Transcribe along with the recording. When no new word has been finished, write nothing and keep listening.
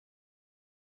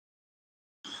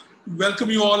welcome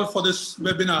you all for this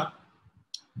webinar.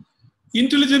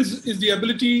 Intelligence is the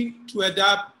ability to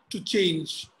adapt to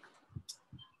change.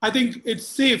 I think it's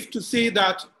safe to say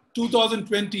that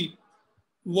 2020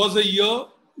 was a year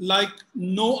like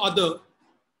no other,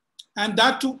 and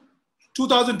that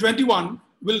 2021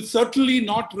 will certainly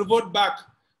not revert back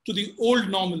to the old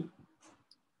normal.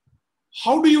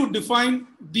 How do you define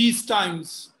these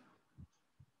times?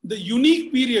 The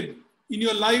unique period in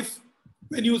your life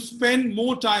when you spend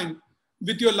more time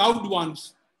with your loved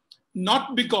ones,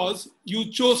 not because you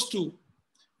chose to,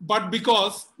 but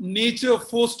because nature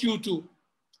forced you to.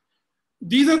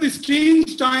 These are the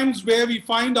strange times where we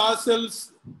find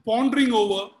ourselves pondering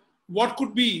over what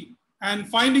could be and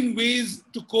finding ways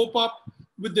to cope up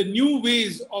with the new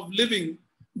ways of living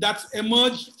that's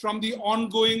emerged from the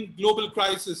ongoing global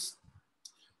crisis.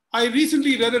 I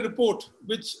recently read a report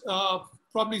which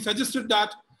probably suggested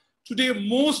that today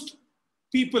most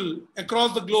people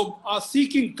across the globe are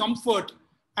seeking comfort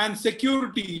and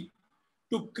security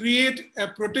to create a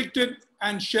protected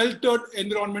and sheltered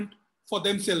environment for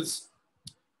themselves.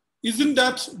 Isn't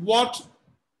that what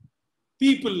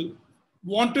people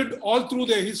wanted all through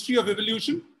their history of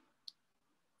evolution?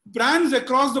 Brands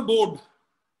across the board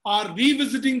are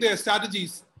revisiting their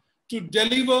strategies to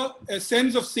deliver a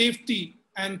sense of safety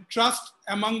and trust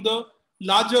among the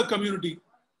larger community.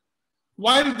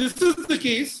 While this is the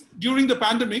case during the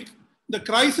pandemic, the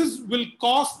crisis will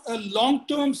cause a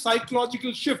long-term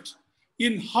psychological shift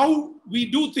in how we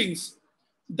do things.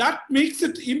 That makes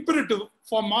it imperative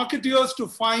for marketers to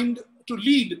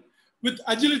lead with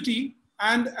agility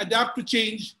and adapt to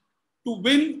change to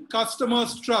win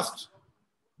customers' trust.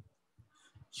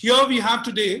 Here we have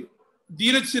today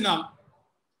Dheeraj Sinha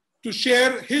to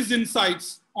share his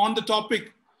insights on the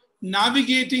topic,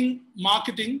 navigating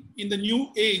marketing in the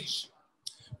new age.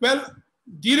 Well,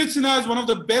 Dheeraj Sinha is one of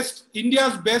the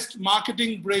India's best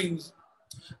marketing brains.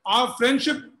 Our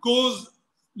friendship goes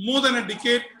more than a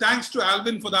decade, thanks to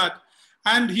Alvin for that.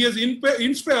 And he is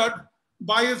inspired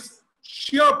by his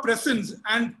sheer presence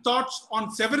and thoughts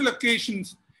on several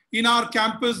occasions in our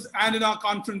campus and in our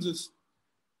conferences.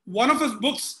 One of his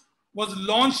books was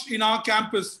launched in our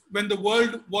campus when the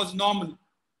world was normal.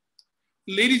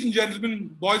 Ladies and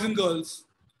gentlemen, boys and girls,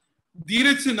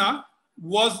 Dheeraj Sinha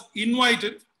was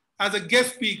invited as a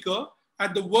guest speaker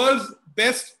at the world's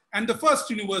best and the first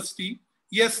university,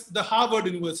 yes, the Harvard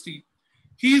University.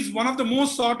 He is one of the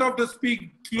most sought after to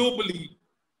speak globally.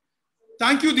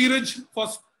 Thank you, Dheeraj,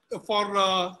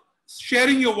 for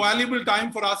sharing your valuable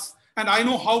time for us. And I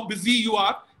know how busy you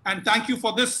are, and thank you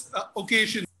for this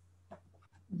occasion.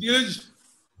 Dheeraj,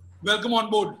 welcome on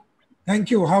board.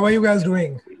 Thank you. How are you guys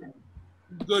doing?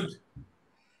 Good.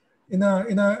 In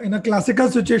a classical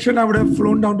situation, I would have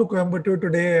flown down to Coimbatore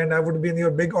today, and I would be in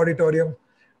your big auditorium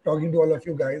talking to all of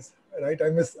you guys. Right? I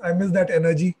miss that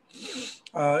energy.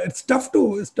 It's tough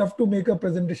to make a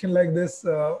presentation like this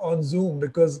on Zoom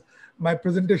because my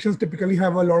presentations typically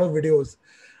have a lot of videos,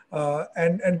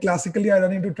 and classically I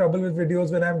run into trouble with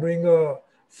videos when I'm doing a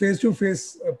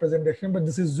face-to-face presentation. But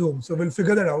this is Zoom, so we'll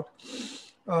figure that out.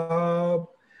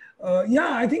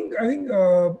 Yeah, I think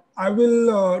I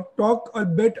will talk a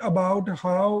bit about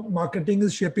how marketing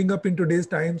is shaping up in today's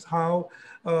times, how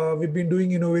we've been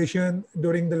doing innovation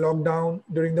during the lockdown,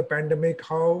 during the pandemic,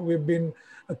 how we've been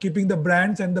keeping the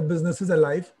brands and the businesses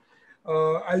alive.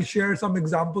 I'll share some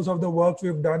examples of the work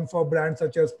we've done for brands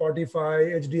such as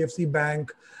Spotify, HDFC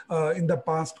Bank in the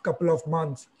past couple of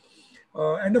months,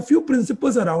 and a few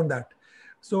principles around that.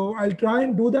 So I'll try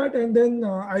and do that, and then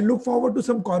I look forward to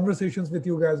some conversations with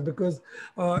you guys because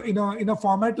in a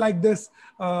format like this,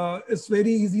 it's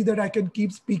very easy that I can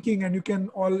keep speaking and you can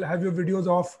all have your videos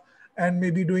off and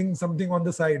maybe doing something on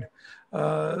the side.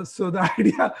 So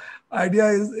the idea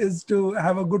is to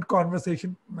have a good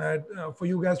conversation for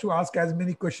you guys to ask as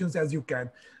many questions as you can.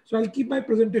 So I'll keep my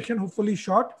presentation hopefully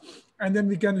short, and then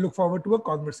we can look forward to a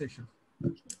conversation.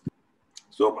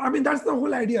 So I mean, that's the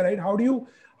whole idea, right? How do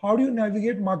you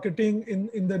navigate marketing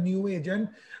in the new age? And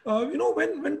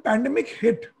when pandemic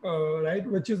hit, right,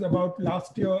 which is about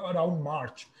last year around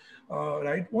March,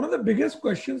 right, one of the biggest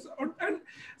questions, and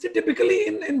see, typically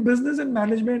in business and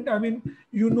management, I mean,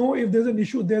 if there's an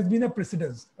issue, there's been a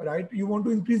precedence, right? You want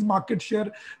to increase market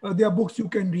share, there are books you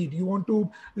can read. You want to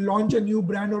launch a new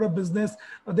brand or a business,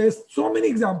 there's so many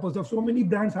examples of so many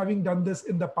brands having done this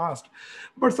in the past.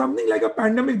 But something like a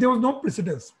pandemic, there was no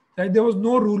precedence. Right? There was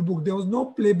no rule book, there was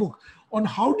no playbook on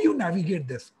how do you navigate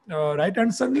this, right?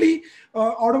 And suddenly,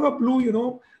 out of a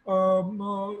blue,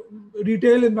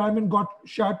 retail environment got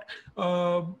shut.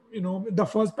 The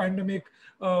first pandemic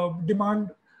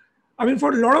demand. I mean,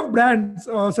 for a lot of brands,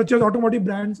 such as automotive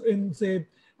brands in say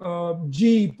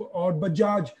Jeep or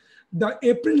Bajaj, the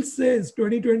April sales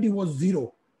 2020 was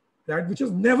zero, right? Which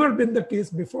has never been the case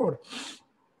before.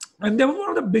 And they were one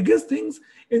of the biggest things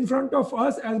in front of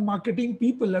us as marketing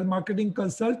people, as marketing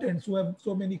consultants who have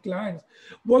so many clients,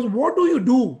 was what do you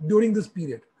do during this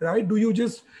period, right? Do you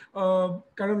just kind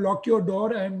of lock your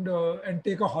door and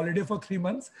take a holiday for 3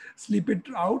 months, sleep it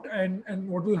out, and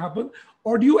what will happen?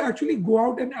 Or do you actually go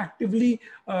out and actively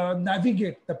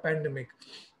navigate the pandemic?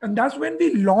 And that's when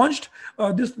we launched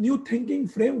this new thinking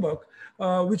framework,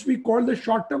 which we call the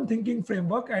short-term thinking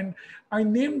framework, and I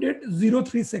named it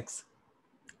 036.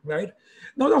 Right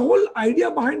now, the whole idea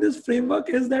behind this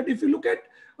framework is that if you look at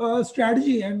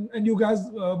strategy, and you guys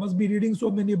must be reading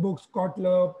so many books,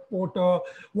 Kotler, Porter,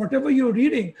 whatever you're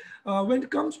reading, when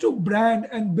it comes to brand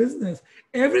and business,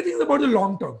 everything's about the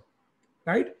long term,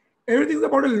 right? Everything's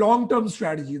about a long-term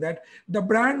strategy, that the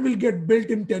brand will get built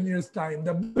in 10 years time.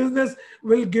 The business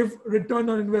will give return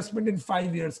on investment in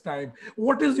 5 years time.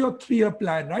 What is your 3-year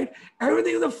plan, right?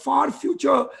 Everything is a far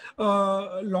future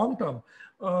long-term.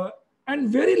 And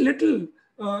very little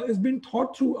is being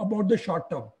thought through about the short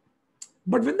term.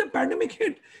 But when the pandemic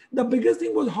hit, the biggest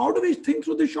thing was, how do we think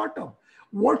through the short term?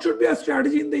 What should be our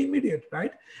strategy in the immediate,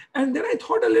 right? And then I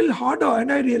thought a little harder,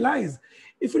 and I realized,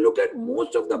 if you look at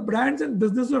most of the brands and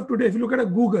businesses of today, if you look at a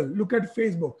Google, look at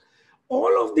Facebook,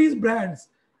 all of these brands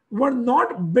were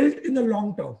not built in the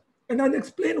long term. And I'll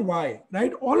explain why,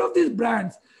 right? All of these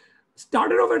brands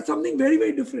started off at something very,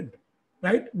 very different.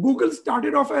 Right? Google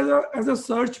started off as a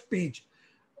search page.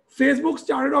 Facebook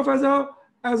started off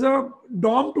as a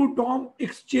DOM to DOM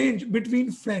exchange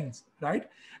between friends, right?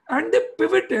 And they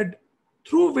pivoted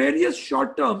through various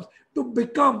short terms to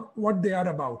become what they are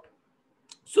about.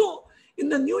 So in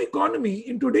the new economy,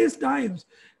 in today's times,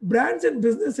 brands and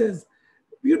businesses,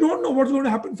 you don't know what's going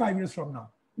to happen 5 years from now.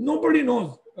 Nobody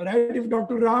knows, right? If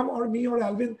Dr. Ram or me or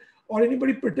Alvin or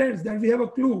anybody pretends that we have a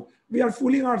clue, we are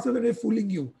fooling ourselves and we're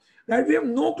fooling you. Right? We have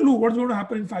no clue what's going to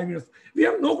happen in 5 years. We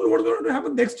have no clue what's going to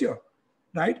happen next year,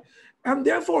 right? And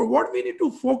therefore, what we need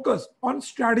to focus on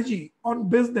strategy, on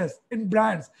business, in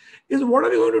brands, is what are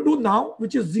we going to do now,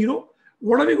 which is 0?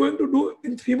 What are we going to do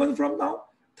in 3 months from now?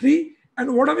 3.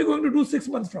 And what are we going to do 6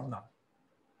 months from now?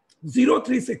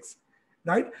 036,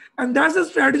 right? And that's the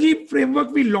strategy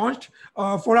framework we launched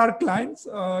for our clients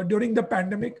during the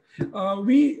pandemic.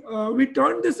 We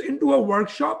turned this into a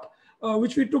workshop,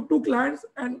 which we took to clients,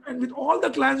 and with all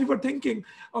the clients we were thinking,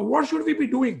 what should we be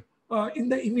doing in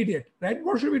the immediate, right?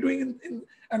 What should we be doing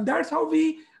and that's how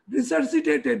we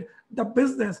resuscitated the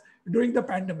business during the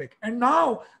pandemic. And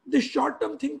now the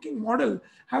short-term thinking model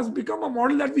has become a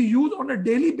model that we use on a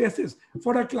daily basis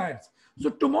for our clients. So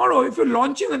tomorrow, if you're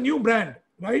launching a new brand,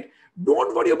 right,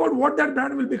 don't worry about what that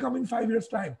brand will become in 5 years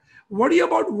time. Worry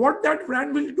about what that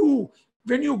brand will do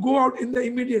when you go out in the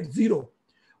immediate 0.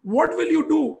 What will you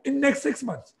do in next 6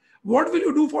 months? What will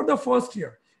you do for the first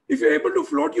year? If you're able to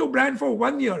float your brand for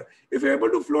 1 year, if you're able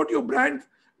to float your brand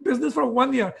business for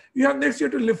 1 year, you have next year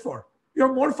to live for. You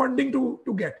have more funding to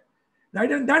get,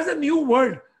 right? And that's a new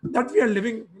world that we are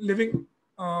living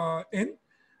in.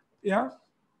 Yeah.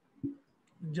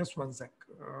 Just one sec.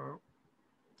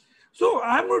 So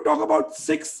I'm going to talk about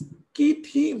 6 key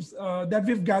themes that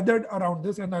we've gathered around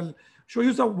this, and I'll show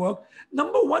you some work.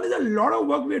 Number 1 is a lot of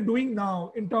work we're doing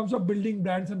now in terms of building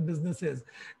brands and businesses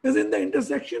is in the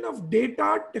intersection of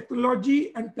data,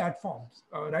 technology, and platforms,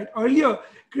 right? Earlier,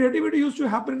 creativity used to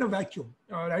happen in a vacuum,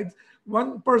 right?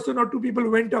 One person or 2 people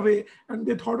went away and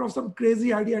they thought of some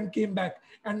crazy idea and came back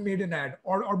and made an ad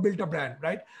or built a brand,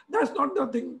 right? That's not the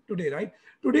thing today, right?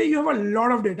 Today, you have a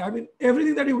lot of data. I mean,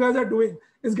 everything that you guys are doing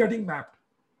is getting mapped,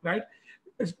 right?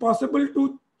 It's possible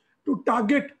to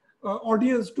target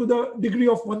audience to the degree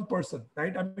of one person,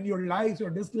 right? I mean, your likes,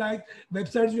 your dislikes,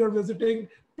 websites you're visiting,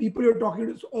 people you're talking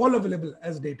to, it's all available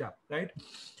as data, right?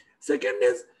 Second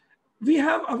is, we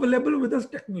have available with us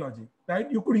technology,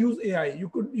 right? You could use AI, you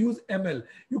could use ML,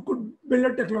 you could build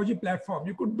a technology platform,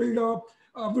 you could build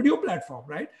a video platform,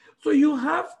 right? So you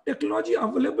have technology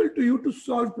available to you to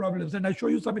solve problems. And I show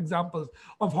you some examples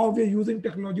of how we're using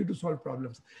technology to solve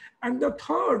problems. And the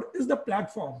third is the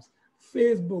platforms.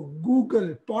 Facebook,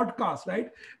 Google, podcasts,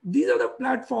 right? These are the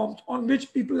platforms on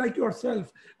which people like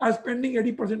yourself are spending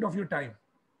 80% of your time,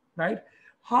 right?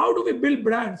 How do we build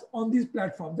brands on these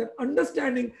platforms? That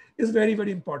understanding is very,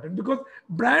 very important, because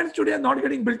brands today are not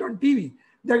getting built on TV.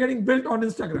 They're getting built on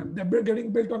Instagram. They're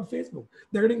getting built on Facebook.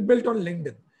 They're getting built on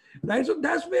LinkedIn, right? So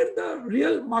that's where the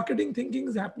real marketing thinking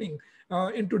is happening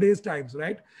in today's times,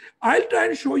 right? I'll try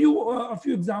and show you a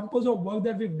few examples of work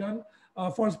that we've done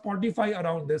for Spotify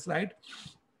around this, right?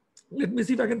 Let me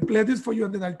see if I can play this for you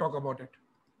and then I'll talk about it.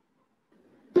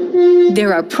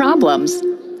 There are problems,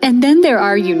 and then there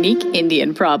are unique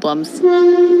Indian problems.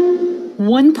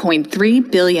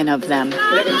 1.3 billion of them.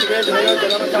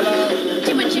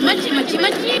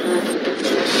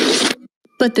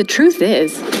 But the truth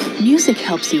is, music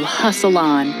helps you hustle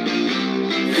on.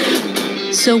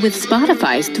 So with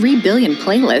Spotify's 3 billion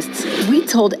playlists, we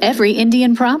told every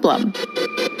Indian problem.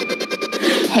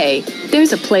 Hey,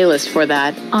 there's a playlist for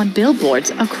that on billboards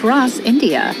across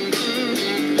India.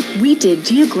 We did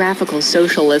geographical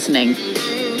social listening,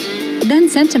 then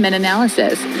sentiment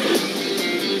analysis,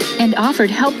 and offered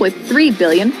help with 3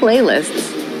 billion playlists.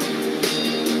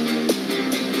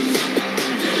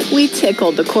 We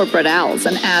tickled the corporate owls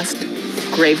and asked,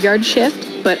 graveyard shift,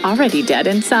 but already dead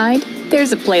inside?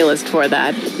 There's a playlist for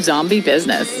that, zombie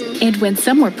business. And when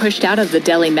some were pushed out of the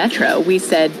Delhi metro, we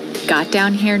said, got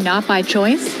down here not by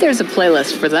choice? There's a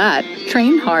playlist for that,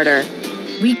 train harder.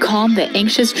 We calmed the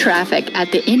anxious traffic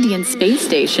at the Indian space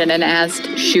station and asked,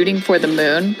 shooting for the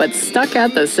moon, but stuck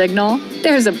at the signal?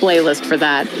 There's a playlist for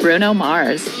that, Bruno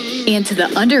Mars. And to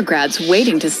the undergrads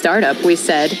waiting to start up, we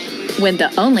said, when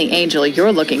the only angel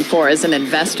you're looking for is an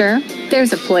investor,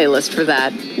 there's a playlist for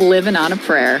that, living on a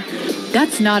prayer.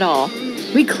 That's not all.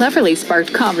 We cleverly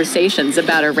sparked conversations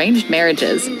about arranged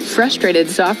marriages, frustrated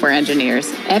software engineers,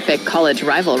 epic college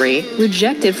rivalry,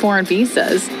 rejected foreign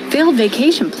visas, failed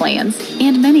vacation plans,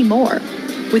 and many more,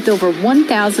 with over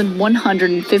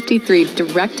 1,153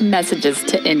 direct messages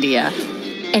to India.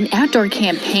 An outdoor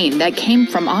campaign that came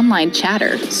from online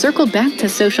chatter circled back to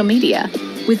social media,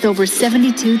 with over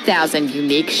 72,000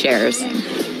 unique shares.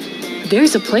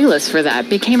 There's a playlist for that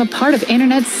became a part of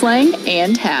internet slang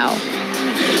and how.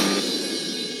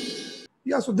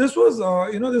 Yeah, so this was,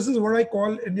 this is what I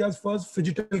call India's first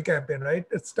phygital campaign, right?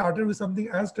 It started with something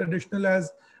as traditional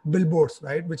as billboards,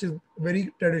 right? Which is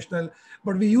very traditional,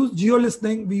 but we use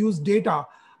geo-listening, we use data,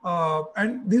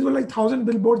 and these were like 1,000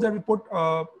 billboards that we put,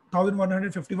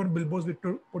 1,151 billboards we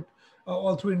put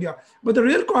all through India. But the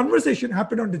real conversation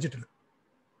happened on digital,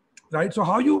 right? So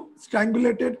how you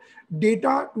strangulated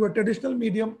data to a traditional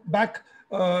medium back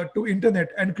to internet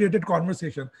and created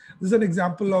conversation. This is an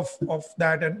example of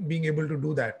that and being able to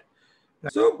do that.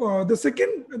 So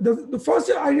the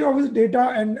first idea was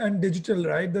data and digital,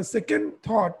 right? The second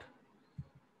thought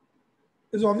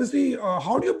is obviously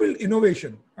how do you build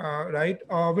innovation, right?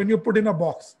 When you put in a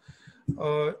box,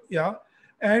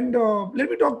 And let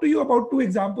me talk to you about 2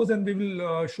 examples and we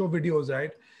will show videos,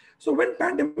 right? So when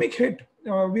pandemic hit,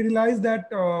 we realized that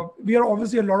we are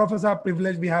obviously, a lot of us are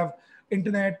privileged. We have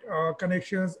internet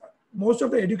connections. Most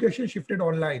of the education shifted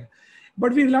online.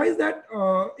 But we realized that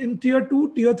in tier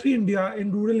 2, tier 3 India,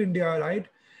 in rural India, right,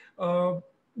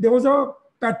 there was a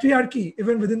patriarchy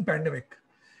even within pandemic.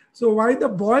 So while the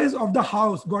boys of the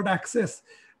house got access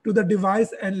to the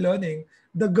device and learning,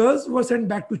 the girls were sent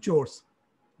back to chores,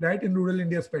 right, in rural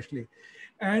India especially.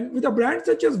 And with a brand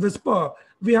such as Whisper,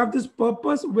 we have this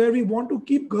purpose where we want to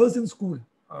keep girls in school,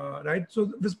 right? So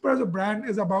Whisper as a brand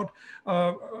is about,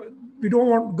 we don't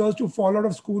want girls to fall out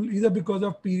of school either because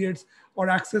of periods or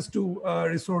access to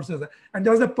resources. And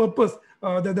that's the purpose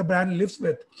that the brand lives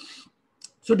with.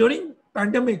 So during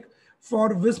pandemic,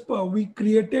 for Whisper, we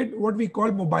created what we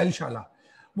call Mobile Shala.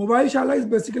 Mobile Shala is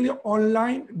basically an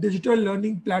online digital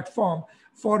learning platform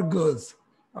for girls.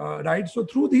 Right, so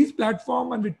through these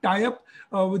platforms, and we tie up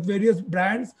with various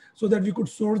brands so that we could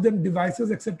source them devices,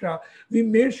 etc. We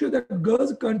made sure that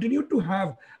girls continue to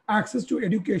have access to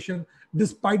education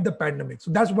despite the pandemic.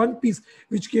 So that's one piece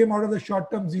which came out of the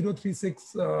short-term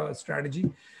 036 strategy.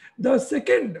 The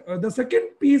second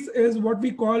piece is what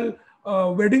we call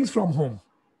weddings from home.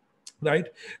 Right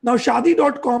now,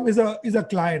 Shadi.com is a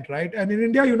client, right? And in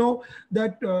India, you know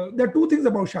that there are 2 things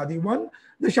about Shadi. One,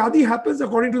 the Shadi happens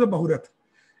according to the Muhurat.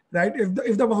 Right?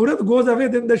 If the Muhurat goes away,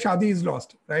 then the Shadi is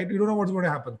lost, right? You don't know what's going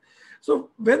to happen. So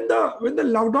when the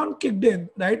lockdown kicked in,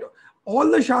 right,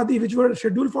 all the Shadi which were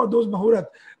scheduled for those Muhurat,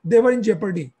 they were in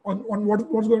jeopardy on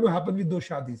what's going to happen with those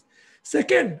Shadis.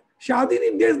 Second, Shadi in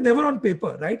India is never on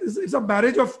paper, right? It's a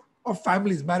marriage of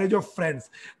families, marriage of friends.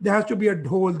 There has to be a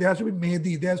dhol, there has to be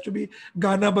mehdi, there has to be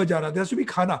gana bajana, there has to be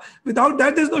khana. Without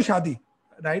that, there's no Shadi,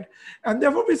 right? And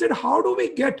therefore we said, how do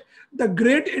we get the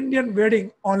great Indian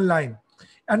wedding online?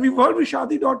 And we worked with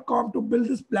Shadi.com to build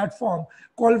this platform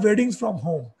called Weddings from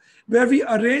Home, where we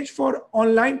arrange for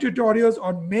online tutorials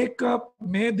on makeup,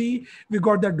 mehdi. We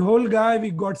got the dhol guy,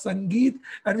 we got Sangeet,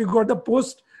 and we got the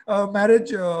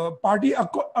post-marriage party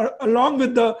along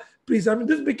with the priest. I mean,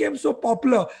 this became so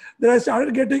popular that I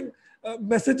started getting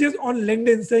messages on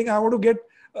LinkedIn saying, I want to get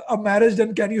a marriage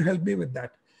done. Can you help me with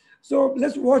that? So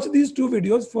let's watch these 2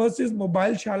 videos. First is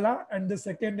Mobile Shala, and the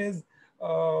second is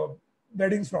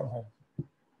Weddings from Home.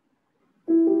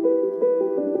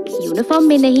 Uniform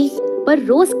में नहीं, पर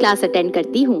रोज class attend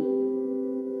करती हूँ।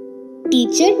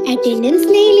 Teacher attendance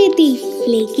नहीं लेती,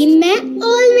 लेकिन मैं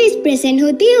always present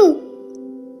होती हूँ।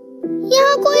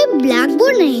 यहाँ कोई ब्लैक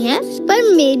बोर्ड नहीं है, पर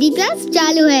मेरी क्लास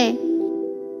चालू है।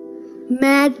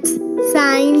 मैथ्स,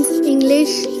 साइंस, इंग्लिश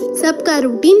सबका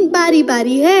रूटीन बारी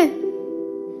बारी है।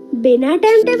 बिना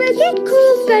टाइम टेबल के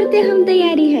खूब करते हम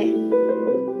तैयारी है।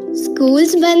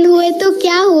 स्कूल्स बंद हुए तो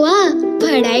क्या हुआ,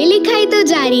 पढ़ाई लिखाई तो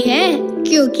जारी है,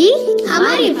 क्योंकि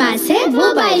हमारे पास है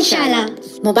मोबाइल शाला।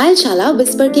 मोबाइल शाला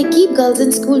विस्पर के keep girls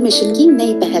in school mission की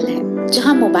नई पहल है,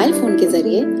 जहां मोबाइल फोन के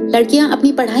जरिए लड़कियां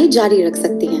अपनी पढ़ाई जारी रख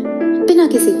सकती हैं बिना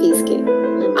किसी फीस के।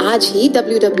 आज ही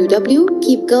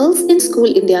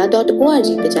www.keepgirlsinschoolindia.org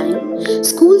पे जाएं,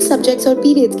 स्कूल सब्जेक्ट्स और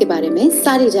पीरियड्स के बारे में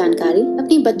सारी जानकारी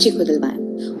अपनी बच्ची को दिलवाएं।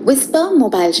 विस्पर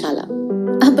मोबाइल शाला।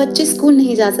 अब बच्चे स्कूल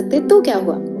नहीं जा सकते तो क्या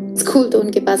हुआ, स्कूल तो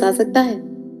उनके पास आ सकता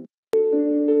है।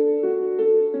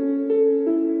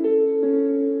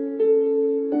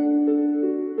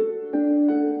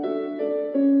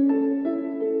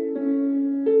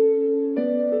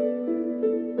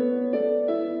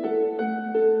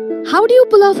 How do you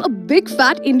pull off a big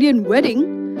fat Indian wedding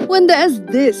when there's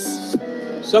this?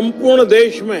 संपूर्ण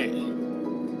देश में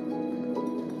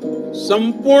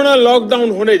संपूर्ण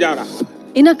लॉकडाउन होने जा रहा है।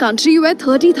 In a country where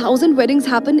 30,000 weddings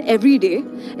happen every day,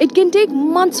 it can take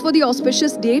months for the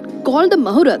auspicious date called the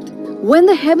Muhurat, when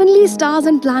the heavenly stars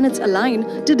and planets align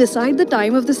to decide the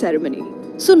time of the ceremony.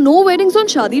 So no weddings on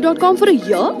Shaadi.com for a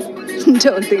year?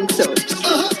 Don't think so.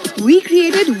 We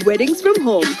created Weddings from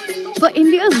Home for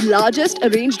India's largest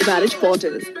arranged marriage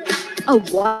portal. A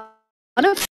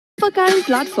one-of-a-kind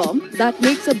platform that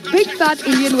makes a big fat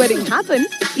Indian wedding happen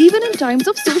even in times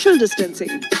of social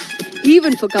distancing.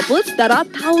 Even for couples that are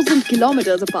 1,000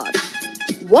 kilometers apart.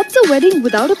 What's a wedding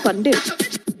without a pandit?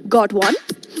 Got one?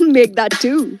 Make that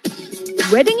too.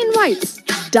 Wedding invites.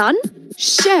 Done?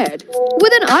 Shared.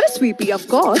 With an RSVP, of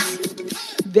course.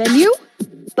 Venue?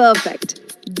 Perfect.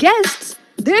 Guests?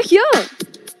 They're here.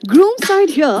 Groom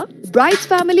side here. Bride's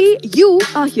family, you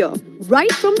are here.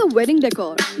 Right from the wedding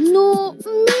decor. No,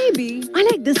 maybe. I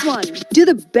like this one. To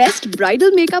the best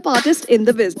bridal makeup artist in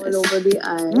the business. All over the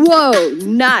eye. Whoa,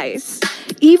 nice.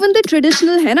 Even the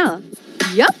traditional henna.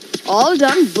 Yup, all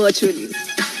done virtually.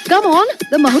 Come on,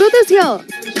 the Muhurat is here.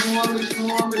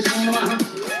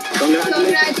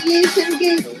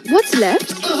 Congratulations. What's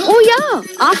left? Oh yeah,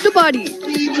 after party.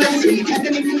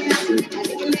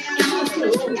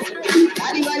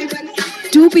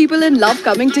 Two people in love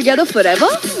coming together forever?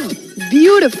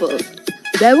 Beautiful.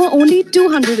 There were only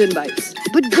 200 invites.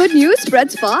 But good news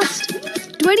spreads fast.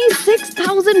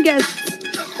 26,000 guests.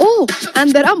 Oh,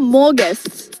 and there are more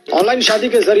guests. Online शादी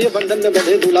के जरिए बंधन में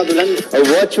बंधे दूल्हा दुल्हन। A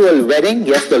virtual wedding,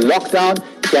 yes, the lockdown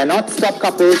cannot stop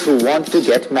couples who want to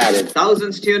get married.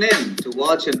 Thousands tune in to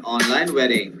watch an online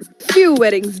wedding. Few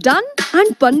weddings done,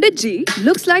 and Pandit ji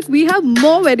looks like we have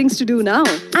more weddings to do now.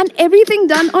 And everything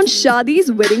done on Shaadi's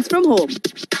Weddings from Home.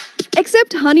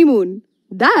 Except honeymoon.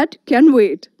 That can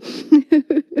wait.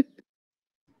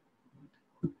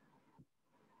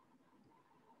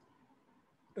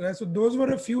 So those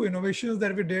were a few innovations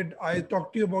that we did. I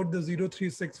talked to you about the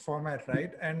 036 format,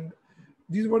 right? And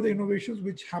these were the innovations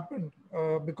which happened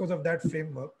because of that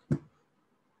framework.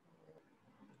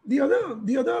 The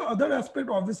other aspect,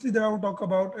 obviously, that I will talk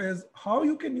about is how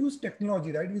you can use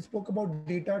technology, right? We spoke about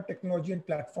data, technology, and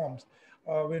platforms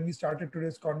when we started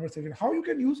today's conversation. How you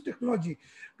can use technology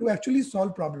to actually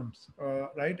solve problems,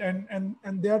 right? And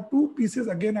there are two pieces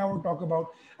again I will talk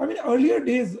about. I mean, earlier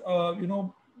days,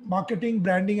 marketing,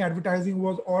 branding, advertising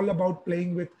was all about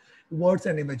playing with words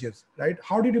and images, right?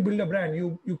 How did you build a brand?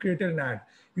 You created an ad,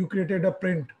 you created a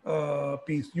print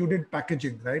piece, you did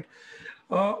packaging, right?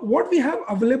 What we have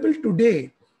available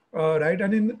today, right?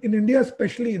 And in India,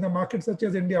 especially in a market such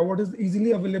as India, what is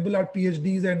easily available are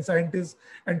PhDs and scientists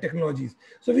and technologies.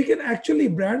 So we can actually,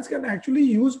 brands can actually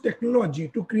use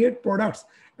technology to create products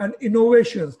and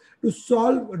innovations to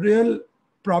solve real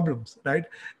problems, right?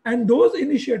 And those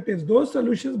initiatives, those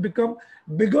solutions become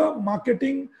bigger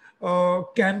marketing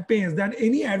campaigns than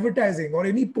any advertising or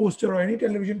any poster or any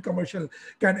television commercial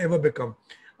can ever become.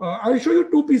 I'll show you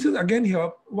two pieces again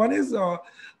here. One is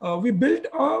we built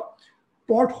a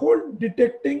pothole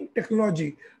detecting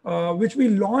technology, which we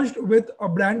launched with a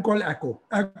brand called Acco.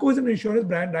 Acco is an insurance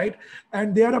brand, right?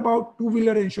 And they are about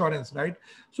two-wheeler insurance, right?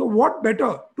 So what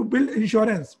better to build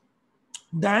insurance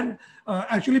than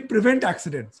actually prevent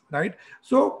accidents, right?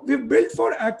 So we've built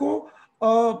for Acco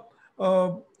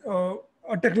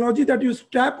a technology that you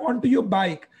strap onto your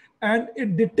bike and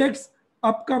it detects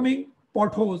upcoming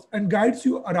potholes and guides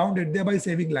you around it, thereby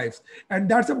saving lives. And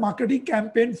that's a marketing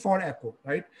campaign for Acco,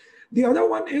 right? The other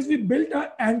one is we built an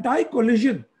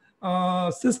anti-collision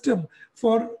system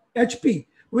for HP,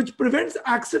 which prevents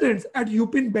accidents at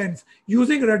U-pin bends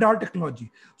using radar technology.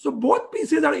 So both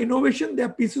pieces are innovation. They are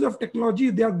pieces of technology.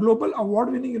 They are global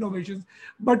award-winning innovations,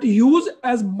 but used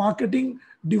as marketing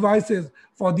devices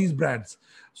for these brands.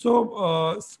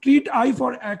 So Street Eye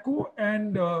for Echo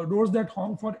and Doors That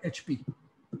Honk for HP.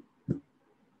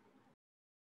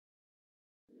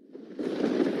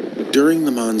 During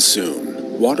the monsoon,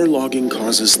 waterlogging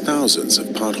causes thousands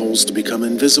of potholes to become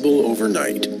invisible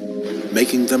overnight,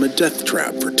 making them a death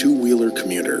trap for two-wheeler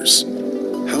commuters.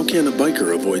 How can a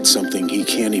biker avoid something he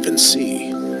can't even see?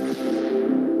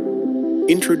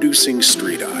 Introducing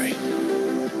Street Eye,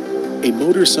 a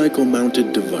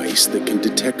motorcycle-mounted device that can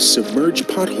detect submerged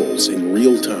potholes in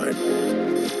real time,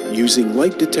 using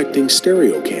light-detecting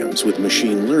stereo cams with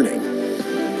machine learning.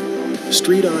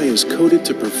 Street Eye is coded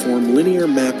to perform linear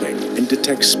mapping and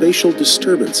detect spatial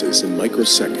disturbances in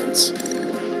microseconds.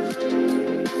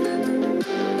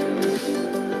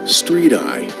 Street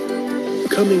Eye,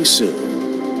 coming soon.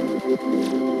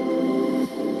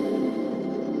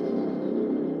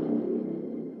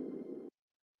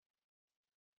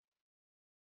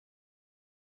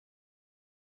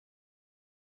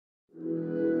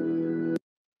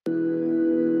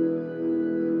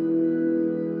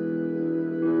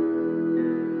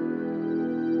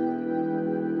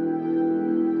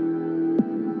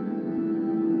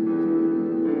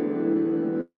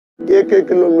 एक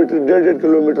kilometre 1.5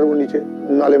 kilometre वो नीचे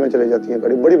नाले में चले जाती हैं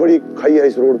गाड़ी। बड़ी बड़ी खाई है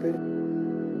इस रोड पे।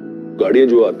 गाड़ियां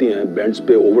जो आती हैं बेंड्स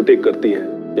पे ओवरटेक करती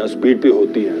हैं या स्पीड पे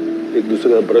होती हैं, एक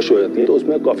दूसरे का ब्रश हो जाती हैं, तो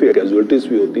उसमें काफी कैजुअलिटीज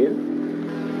भी होती हैं।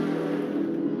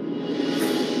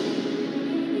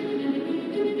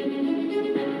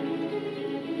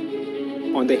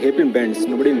 On the hairpin bends,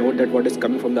 nobody knows that what is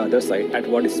coming from the other side at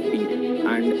what speed,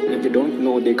 and if they don't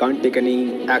know, they can't take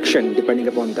any action depending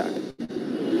upon that.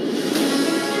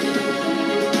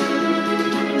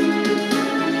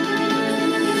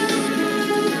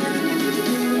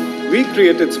 We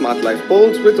created smart light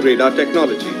poles with radar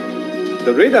technology.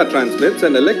 The radar transmits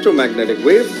an electromagnetic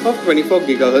wave of 24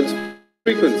 GHz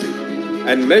frequency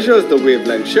and measures the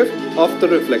wavelength shift of the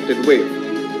reflected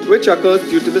wave, which occurs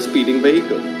due to the speeding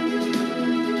vehicle.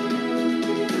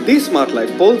 These smart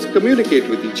light poles communicate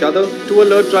with each other to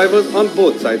alert drivers on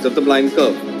both sides of the blind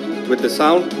curve with the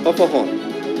sound of a horn.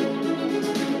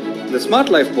 The smart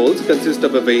light poles consist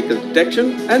of a vehicle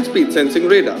detection and speed sensing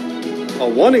radar, a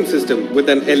warning system with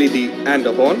an LED and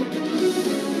a horn,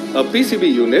 a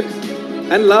PCB unit,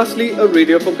 and lastly a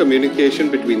radio for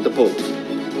communication between the poles.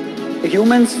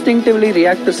 Humans instinctively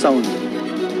react to sound,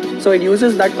 so it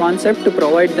uses that concept to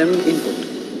provide them input.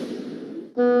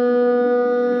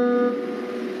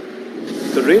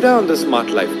 The radar on the smart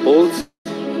light poles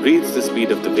reads the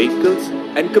speed of the vehicles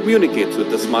and communicates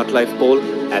with the smart light pole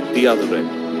at the other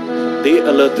end. They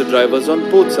alert the drivers on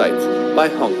both sides by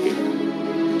honking,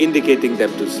 indicating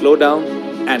them to slow down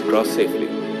and cross safely.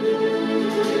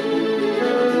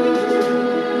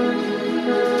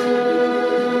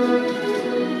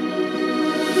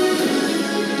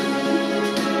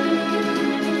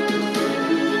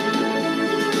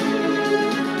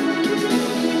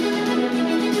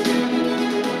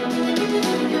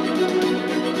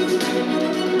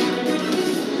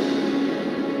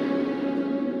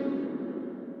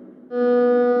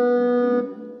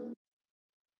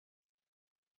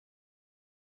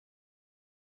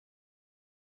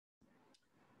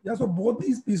 Yeah, so both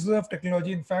these pieces of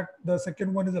technology, in fact, the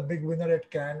second one is a big winner at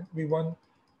Cannes. We won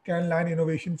Cannes Lion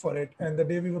Innovation for it. And the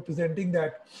day we were presenting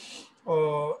that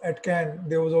at Cannes,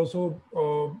 there was also,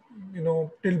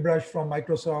 Tilbrush from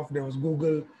Microsoft, there was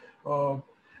Google.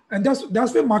 And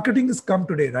that's where marketing has come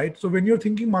today, right? So when you're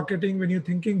thinking marketing, when you're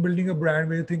thinking building a brand,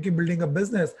 when you're thinking building a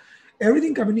business,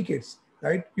 everything communicates,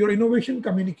 right? Your innovation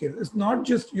communicates. It's not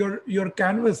just your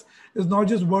canvas is not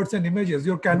just words and images.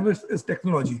 Your canvas is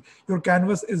technology. Your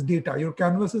canvas is data. Your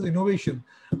canvas is innovation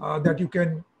that you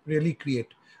can really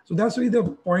create. So that's really the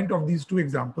point of these two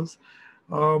examples.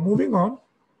 Moving on.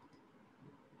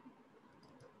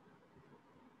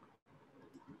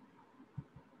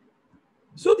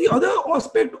 So the other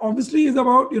aspect obviously is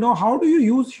about, how do you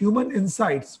use human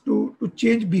insights to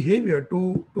change behavior,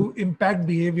 to impact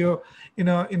behavior in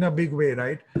a big way,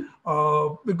 right?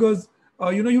 Because,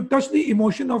 you touch the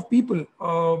emotion of people,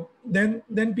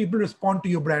 then people respond to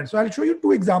your brand. So I'll show you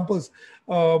two examples.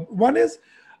 One is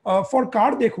for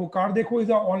Car Dekho. Car Dekho is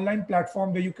an online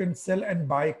platform where you can sell and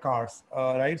buy cars,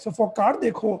 right? So for Car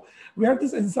Dekho, we have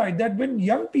this insight that when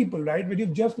young people, right, when you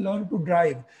just learn to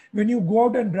drive, when you go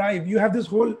out and drive, you have this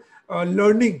whole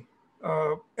learning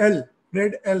L,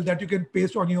 red L that you can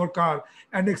paste on your car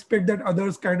and expect that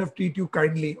others kind of treat you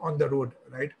kindly on the road,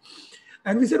 right?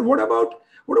 And we said, what about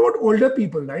older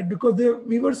people, right? Because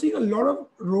we were seeing a lot of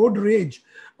road rage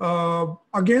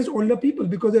against older people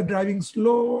because they're driving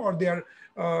slow or they are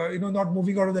not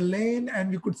moving out of the lane,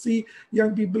 and we could see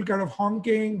young people kind of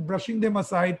honking, brushing them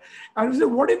aside. And we said,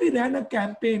 what if we ran a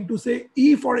campaign to say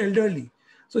E for elderly?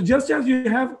 So just as you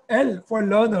have L for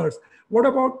learners, what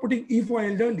about putting E for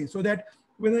elderly, so that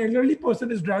when an elderly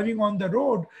person is driving on the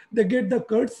road, they get the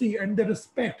courtesy and the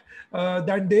respect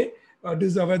that they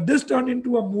deserve. And this turned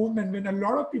into a movement when a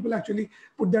lot of people actually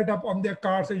put that up on their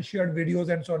cars and shared videos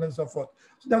and so on and so forth.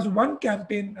 So that's one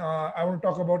campaign I want to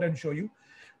talk about and show you.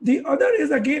 The other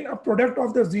is again a product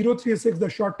of the 036, the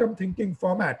short-term thinking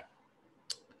format.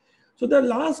 So the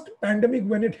last pandemic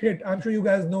when it hit, I'm sure you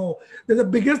guys know, the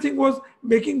biggest thing was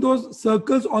making those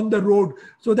circles on the road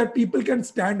so that people can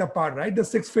stand apart, right? The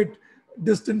 6 feet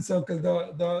distance circle,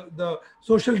 the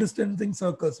social distancing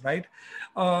circles, right?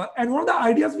 And one of the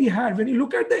ideas we had, when you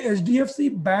look at the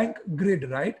HDFC Bank grid,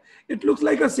 right? It looks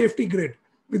like a safety grid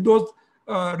with those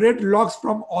red locks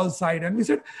from all sides. And we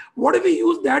said, what if we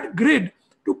use that grid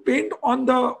to paint on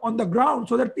the ground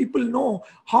so that people know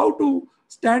how to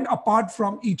stand apart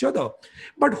from each other?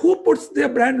 But who puts their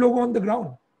brand logo on the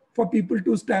ground for people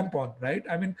to stamp on, right?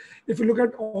 I mean, if you look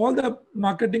at all the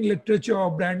marketing literature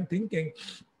of brand thinking,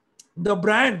 the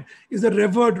brand is a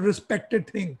revered, respected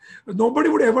thing. Nobody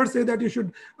would ever say that you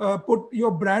should put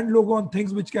your brand logo on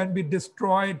things which can be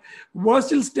destroyed, worse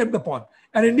still stepped upon.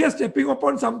 And India stepping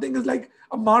upon something is like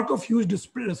a mark of huge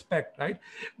respect, right?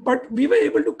 But we were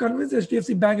able to convince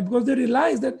HDFC Bank because they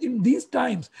realized that in these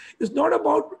times, it's not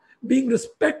about being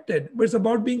respected, but it's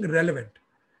about being relevant,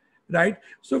 right?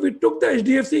 So we took the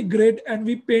HDFC grid and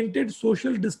we painted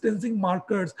social distancing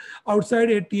markers outside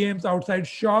ATMs, outside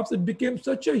shops. It became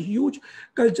such a huge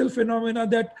cultural phenomena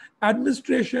that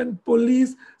administration,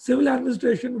 police, civil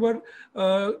administration were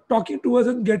talking to us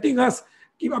and getting us,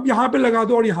 ab yahan pe laga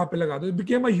do aur yahan pe laga do. It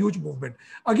became a huge movement.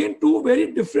 Again, two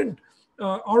very different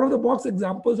out of the box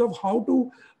examples of how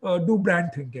to do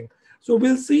brand thinking. So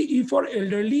we'll see E for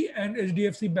elderly and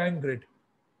HDFC Bank grid.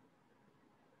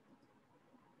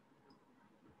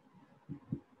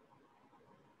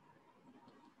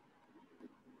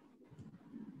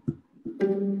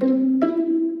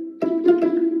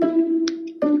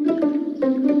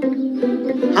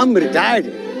 हम retired,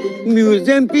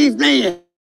 museum piece नहीं है,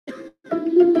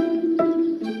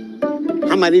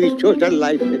 हमारी भी social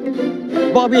life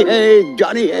है। बॉबी है,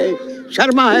 Johnny है,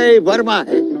 शर्मा है, वर्मा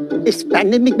है। इस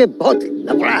पैंडेमिक में बहुत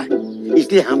लफड़ा है,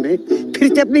 इसलिए हमने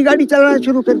फिर से अपनी गाड़ी चलाना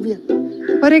शुरू कर दिया।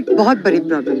 पर एक बहुत बड़ी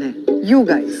प्रॉब्लम है, यू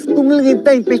गाइस। तुम लोग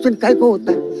इतना इंपेशेंट काहे को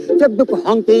होता है? जब देखो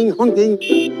हॉन्किंग हॉन्किंग।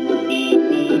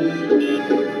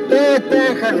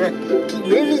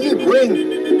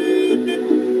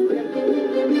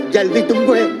 जल्दी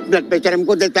तुमको है, ब्लड प्रेशर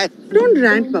हमको देता है। डोंट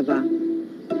रैंट बाबा।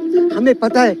 हमें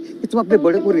पता है कि तुम अपने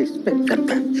बड़े को रिस्पेक्ट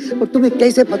करता है, और तुम्हें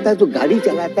कैसे पता है जो गाड़ी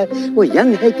चलाता है वो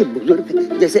यंग है कि बुजुर्ग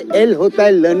है? जैसे एल होता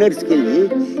है लर्नर्स के लिए,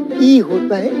 ई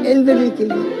होता है एल्डरली के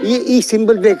लिए। ये ई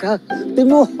सिंबल देखा तो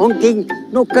no honking,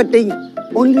 no cutting,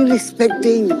 only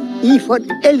respecting. E for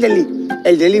elderly,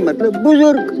 elderly मतलब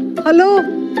बुजुर्ग। हेलो,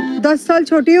 10 साल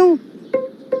छोटी हूँ।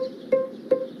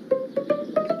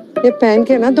 ये पहन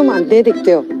के ना तुम अंधे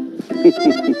दिखते हो।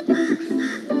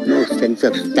 No sense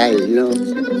of style, no.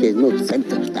 There's no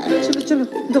sense of style. चलो चलो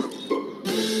दो।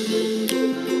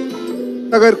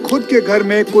 अगर खुद के घर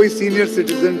में कोई सीनियर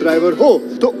सिटीजन ड्राइवर हो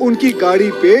तो उनकी गाड़ी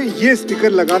पे ये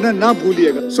स्टिकर लगाना ना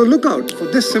भूलिएगा। So look out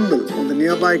for this symbol on the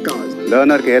nearby cars.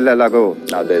 Learner के L लगो.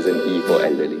 Now there's an E for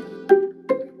elderly.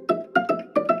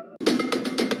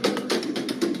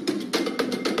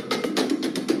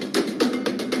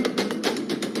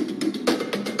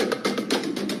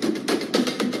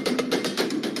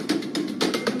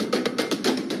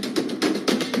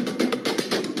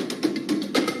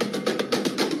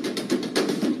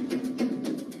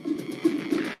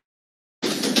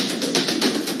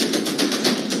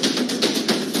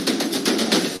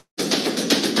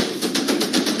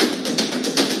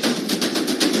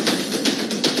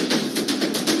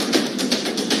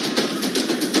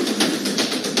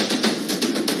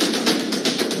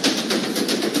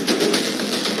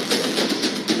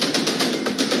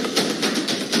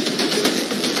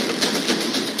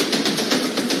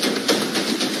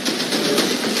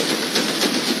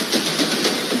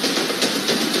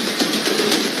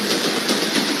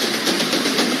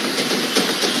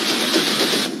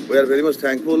 We are very much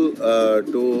thankful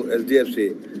to SDFC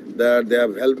that they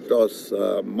have helped us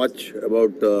much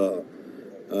about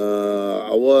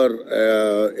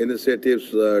our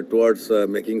initiatives towards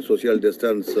making social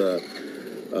distance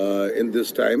in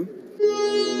this time.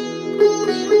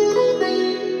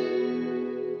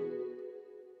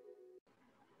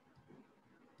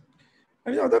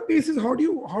 And the other piece is how do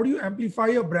you amplify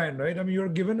a brand, right? I mean, you're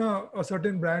given a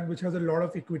certain brand which has a lot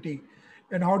of equity,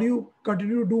 and how do you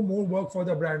continue to do more work for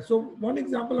the brand? So one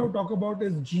example I'll talk about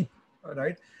is Jeep,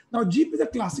 right? Now Jeep is a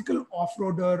classical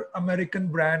off-roader American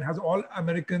brand, has all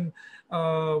American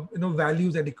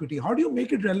values and equity. How do you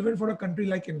make it relevant for a country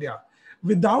like India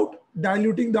without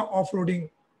diluting the off-roading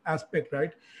aspect,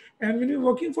 right? And when you're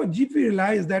working for Jeep, we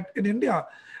realize that in India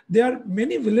there are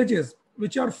many villages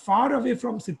which are far away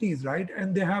from cities, right?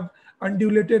 And they have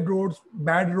undulated roads,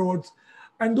 bad roads,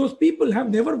 and those people have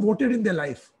never voted in their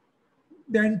life.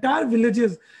 The entire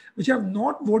villages which have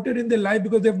not voted in their life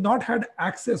because they have not had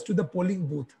access to the polling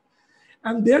booth.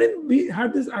 And therein we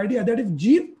had this idea that if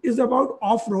Jeep is about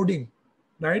off-roading,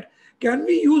 right? Can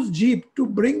we use Jeep to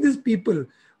bring these people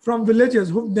from villages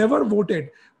who've never voted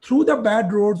through the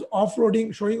bad roads,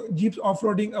 off-roading, showing Jeep's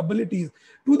off-roading abilities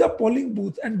to the polling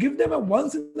booths and give them a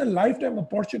once-in-a-lifetime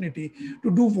opportunity to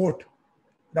do vote,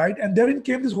 right? And therein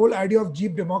came this whole idea of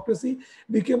Jeep democracy,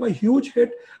 became a huge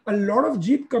hit. A lot of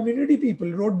Jeep community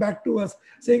people wrote back to us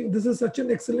saying, this is such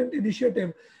an excellent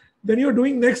initiative. When you're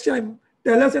doing next time,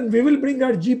 tell us and we will bring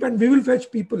our Jeep and we will fetch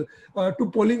people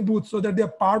to polling booths so that they're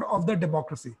part of the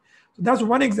democracy. So that's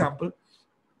one example.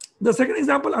 The second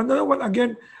example, another one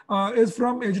again, is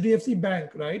from HDFC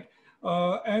Bank, right?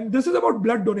 And this is about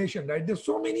blood donation, right? There's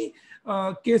so many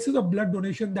cases of blood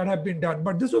donation that have been done,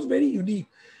 but this was very unique.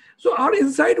 So our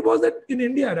insight was that in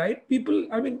India, right, people,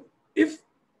 I mean, if,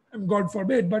 God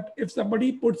forbid, but if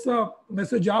somebody puts a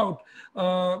message out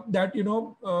that,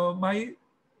 my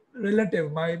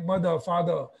relative, my mother,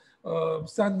 father,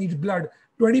 son needs blood,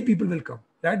 20 people will come,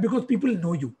 right? Because people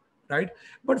know you. Right?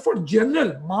 But for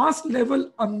general mass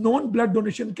level unknown blood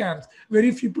donation camps,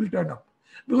 very few people turn up.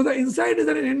 Because the insight is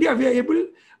that in India, we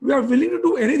are willing to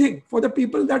do anything for the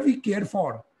people that we care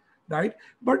for, right?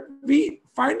 But we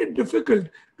find it difficult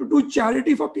to do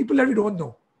charity for people that we don't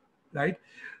know, right?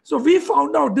 So we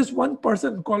found out this one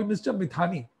person called Mr.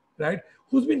 Mithani, right?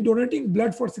 Who's been donating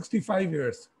blood for 65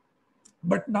 years.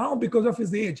 But now, because of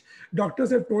his age, doctors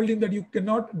have told him that you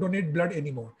cannot donate blood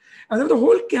anymore. And then the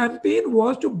whole campaign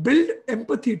was to build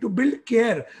empathy, to build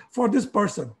care for this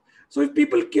person. So if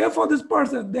people care for this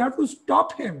person, they have to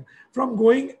stop him from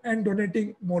going and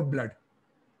donating more blood.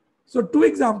 So two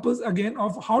examples again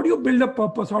of how do you build a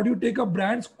purpose? How do you take a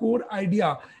brand's core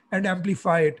idea and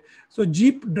amplify it? So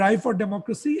Jeep, Drive for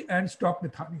Democracy, and Stop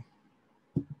Mithani.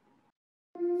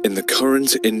 In the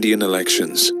current Indian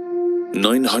elections,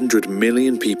 900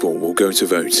 million people will go to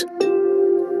vote.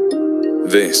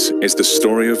 This is the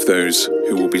story of those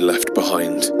who will be left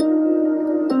behind.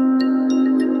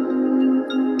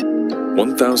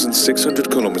 1,600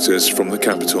 kilometers from the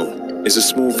capital is a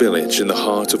small village in the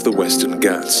heart of the Western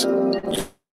Ghats.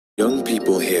 Young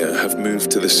people here have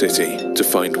moved to the city to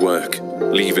find work,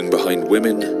 leaving behind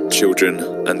women,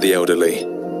 children, and the elderly.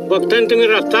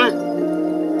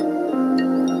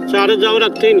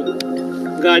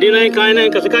 गाडी नाही काय नाही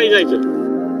कसं काय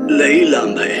जायचं लई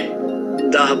लांब आहे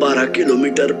 10-12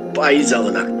 किलोमीटर पायी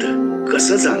जावं लागतं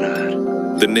कसं जाणार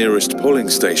The nearest polling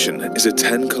station is a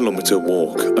 10-kilometer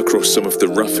walk across some of the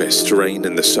roughest terrain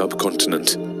in the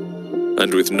subcontinent.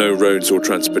 And with no roads or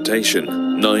transportation,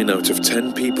 9 out of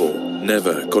 10 people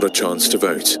never got a chance to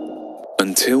vote.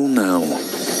 Until now.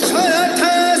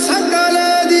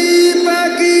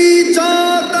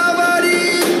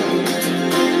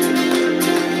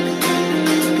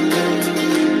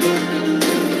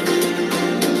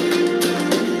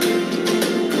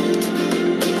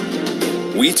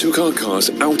 We took our cars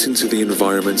out into the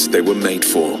environments they were made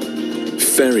for,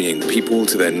 ferrying people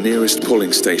to their nearest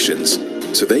polling stations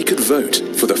so they could vote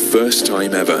for the first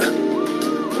time ever.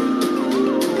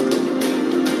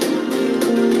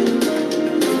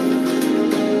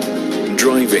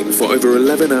 Driving for over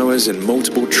 11 hours in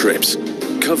multiple trips,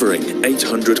 covering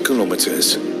 800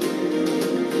 kilometers.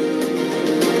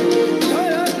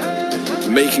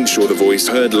 Making sure the voice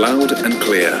heard loud and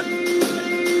clear.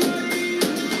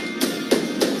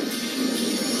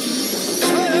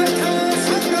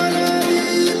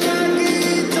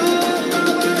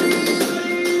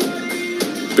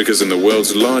 Because in the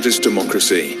world's largest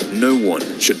democracy, no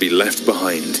one should be left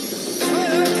behind.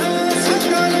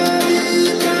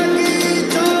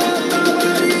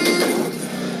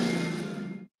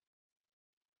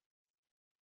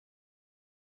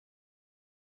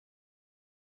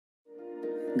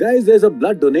 Guys, there's a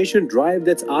blood donation drive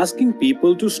that's asking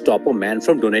people to stop a man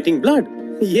from donating blood.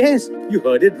 Yes, you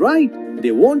heard it right.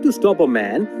 They want to stop a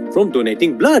man from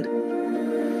donating blood.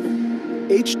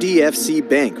 HDFC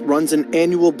Bank runs an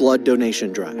annual blood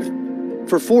donation drive.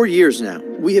 For 4 years now,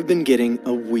 we have been getting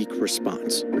a weak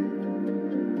response.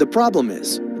 The problem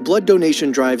is, blood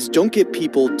donation drives don't get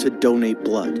people to donate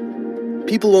blood.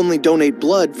 People only donate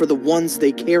blood for the ones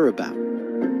they care about.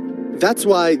 That's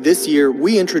why this year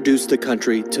we introduced the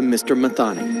country to Mr.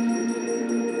 Mathani.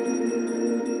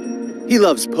 He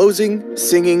loves posing,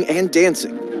 singing, and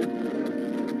dancing.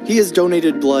 He has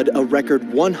donated blood a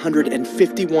record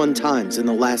 151 times in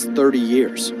the last 30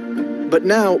 years. But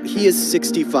now he is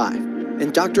 65,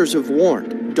 and doctors have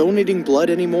warned donating blood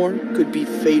anymore could be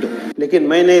fatal. लेकिन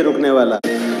मैं नहीं रुकने वाला.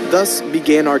 Thus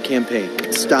began our campaign,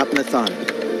 Stop Mathani.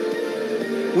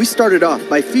 We started off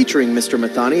by featuring Mr.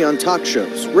 Mathani on talk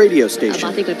shows, radio stations,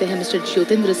 बातें करते हैं mister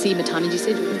Jyotindra Singh मिठानी जी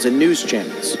से. and news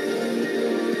channels.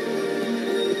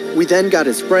 We then got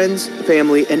his friends,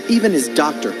 family, and even his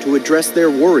doctor to address their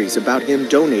worries about him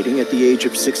donating at the age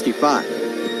of 65.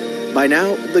 By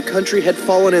now, the country had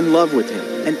fallen in love with him,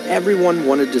 and everyone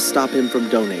wanted to stop him from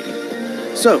donating.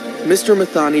 So, Mr.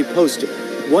 Mathani posted,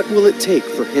 what will it take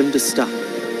for him to stop?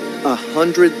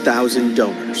 100,000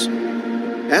 donors.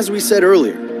 As we said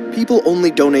earlier, people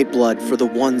only donate blood for the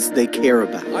ones they care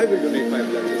about. I will donate my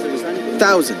blood.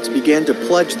 Thousands began to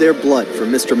pledge their blood for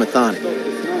Mr. Mathani.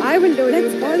 I will do it.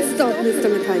 Let's all stop Mr.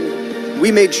 Mathani.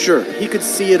 We made sure he could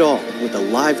see it all with a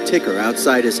live ticker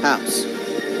outside his house.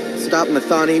 Stop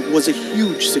Mathani was a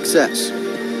huge success.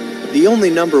 The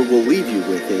only number we'll leave you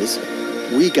with is,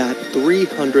 we got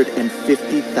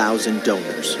 350,000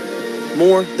 donors.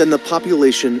 More than the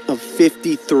population of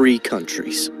 53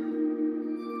 countries.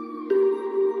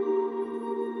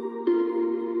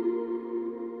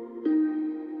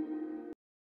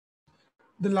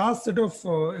 The last set of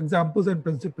examples and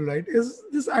principle, right, is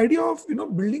this idea of,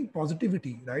 building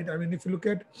positivity, right? I mean, if you look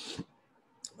at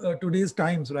today's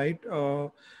times, right,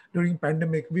 during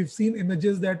pandemic, we've seen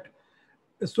images that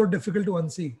is so difficult to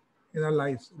unsee in our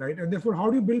lives, right? And therefore, how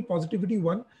do you build positivity?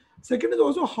 One. Second is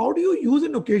also, how do you use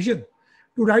an occasion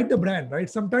to write the brand, right?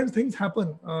 Sometimes things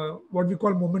happen, what we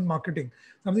call moment marketing.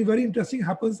 Something very interesting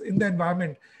happens in the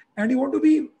environment, and you want to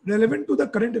be relevant to the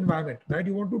current environment, right?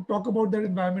 You want to talk about that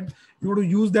environment. You want to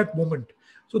use that moment.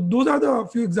 So those are the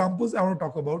few examples I want to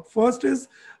talk about. First is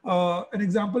an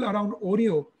example around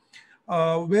Oreo,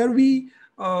 where we,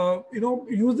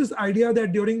 use this idea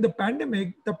that during the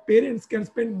pandemic, the parents can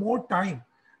spend more time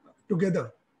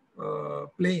together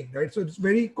playing, right? So it's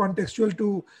very contextual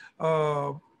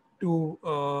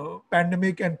to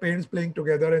pandemic and parents playing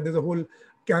together, and there's a whole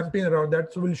campaign around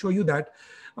that. So we'll show you that.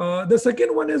 The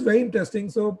second one is very interesting.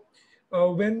 So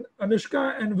when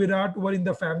Anushka and Virat were in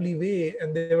the family way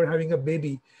and they were having a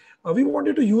baby, we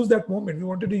wanted to use that moment. We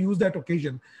wanted to use that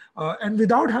occasion. And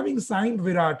without having signed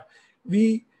Virat,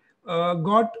 we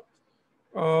got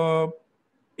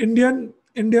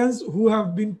Indians who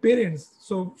have been parents.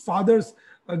 So fathers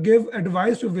give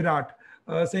advice to Virat,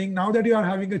 saying, now that you are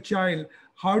having a child,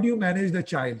 how do you manage the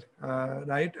child,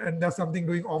 right? And that's something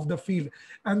going off the field.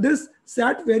 And this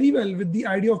sat very well with the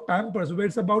idea of Pampers, where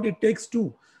it's about it takes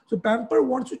two. So Pamper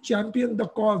wants to champion the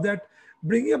cause that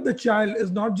bringing up the child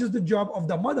is not just the job of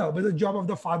the mother, but the job of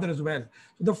the father as well.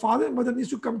 So the father and mother needs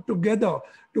to come together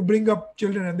to bring up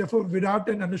children. And therefore, Virat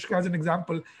and Anushka as an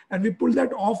example. And we pulled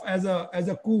that off as a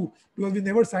coup, because we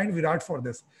never signed Virat for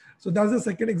this. So that's the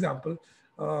second example.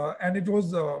 And it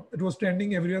was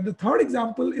trending everywhere. The third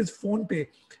example is PhonePe,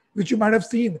 which you might have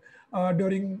seen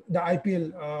during the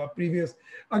IPL previous.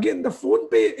 Again, the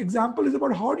PhonePe example is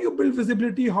about how do you build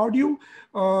visibility, how do you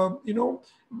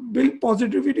build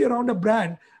positivity around a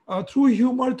brand through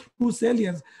humor, through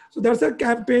salience. So there's a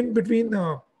campaign between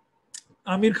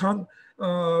Amir Khan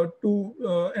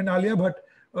and Alia Bhatt,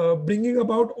 bringing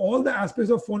about all the aspects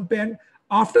of PhonePe. And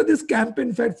after this campaign,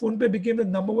 in fact, PhonePe became the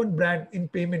 #1 brand in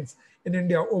payments in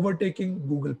India, overtaking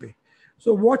Google Pay.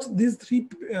 So watch these three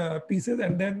pieces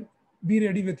and then be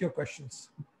ready with your questions.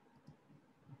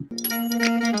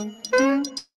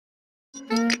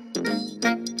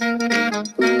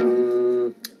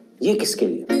 ये किसके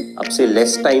लिए? अब से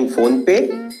less time phone पे,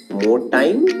 more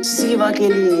time सेवा के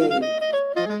लिए.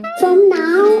 From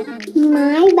now,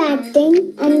 my batting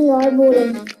and your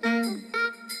bowling.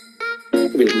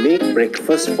 We'll make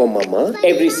breakfast for Mama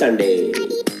every Sunday.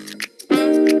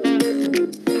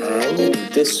 And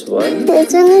this one.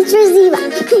 This one is for Ziva.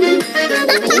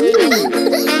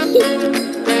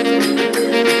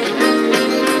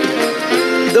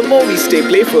 The more we stay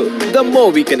playful, the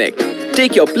more we connect.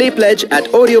 Take your play pledge at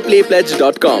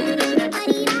oreoplaypledge.com.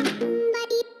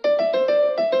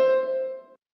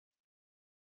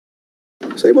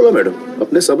 सही बोला madam,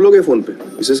 अपने सब लोग हैं phone पे।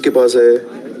 Mrs के पास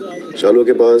है, शालू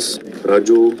के पास,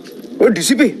 राजू और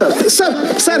डीसीपी।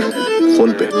 सर सर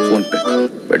फोन पे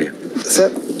बढ़िया। सर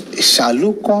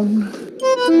शालू कौन?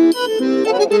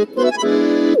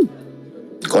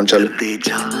 कौन शालू?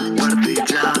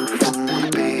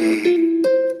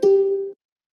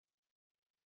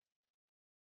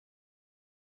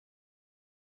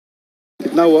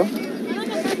 कितना हुआ?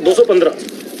 215।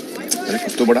 अरे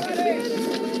कुछ तो बड़ा।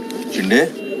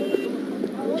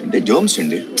 शिंदे जोम्स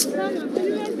शिंदे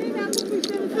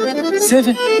सेफ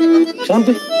है फोन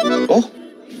पे। ओह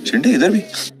शिंदे इधर भी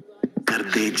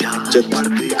चल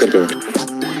कर पेमेंट।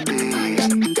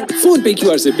 फोन पे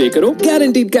क्यूआर से पे करो,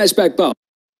 guaranteed cashback पाओ।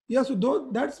 Yeah, so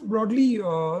that's broadly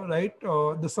right.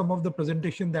 The sum of the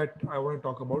presentation that I want to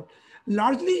talk about.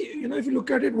 Largely, if you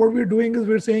look at it, what we're doing is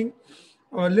we're saying,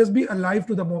 let's be alive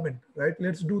to the moment, right?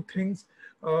 Let's do things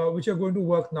which are going to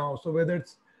work now. So whether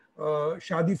it's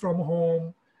shadi from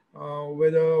home,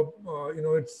 whether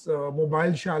it's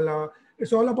mobile shala,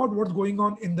 it's all about what's going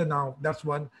on in the now. That's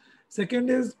one. Second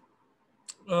is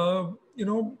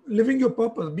living your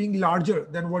purpose, being larger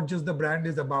than what just the brand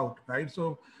is about, right?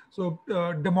 So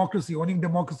democracy, owning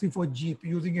democracy for Jeep,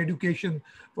 using education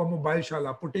for mobile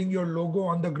shala, putting your logo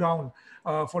on the ground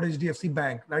for HDFC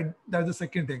Bank, right? That's the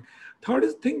second thing. Third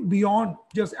is think beyond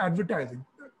just advertising.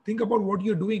 Think about what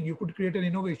you're doing. You could create an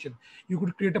innovation. You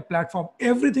could create a platform.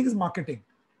 Everything is marketing,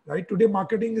 right? Today,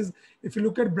 marketing is, if you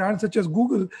look at brands such as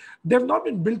Google, they've not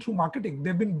been built through marketing.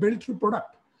 They've been built through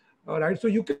product. Right, so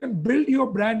you can build your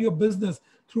brand, your business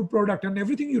through product, and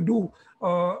everything you do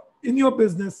in your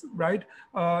business, right,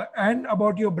 and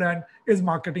about your brand is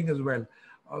marketing as well.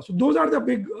 So those are the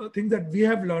big things that we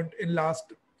have learned in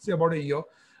last, say, about a year.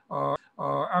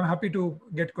 I'm happy to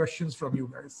get questions from you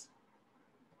guys.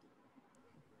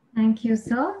 Thank you,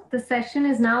 sir. The session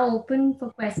is now open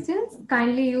for questions.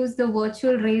 Kindly use the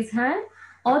virtual raise hand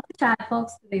or the chat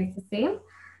box to raise the same.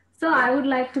 So I would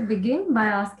like to begin by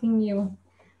asking you,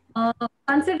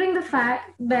 considering the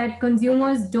fact that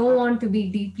consumers don't want to be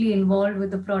deeply involved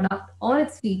with the product or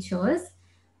its features,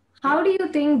 how do you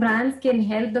think brands can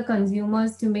help the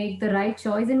consumers to make the right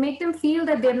choice and make them feel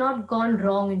that they're not gone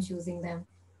wrong in choosing them?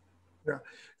 Yeah.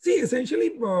 See,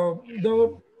 essentially,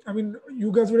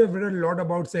 you guys would have read a lot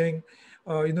about saying,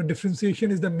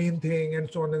 differentiation is the main thing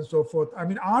and so on and so forth. I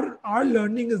mean, our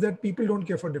learning is that people don't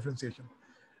care for differentiation.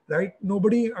 Right?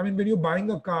 Nobody, when you're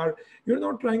buying a car, you're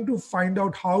not trying to find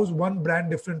out how's one brand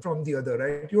different from the other,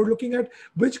 right? You're looking at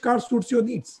which car suits your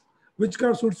needs, which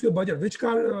car suits your budget, which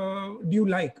car do you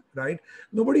like, right?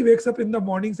 Nobody wakes up in the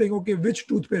morning saying, okay, which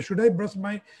toothpaste, should I brush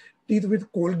my teeth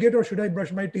with Colgate or should I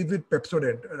brush my teeth with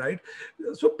Pepsodent, right?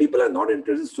 So people are not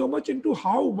interested so much into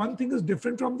how one thing is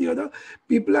different from the other.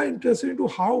 People are interested into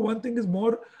how one thing is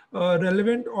more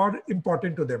relevant or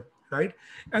important to them. Right?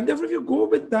 And therefore, if you go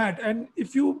with that, and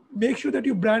if you make sure that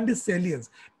your brand is salient,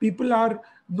 people are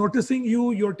noticing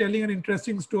you, you're telling an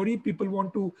interesting story, people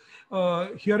want to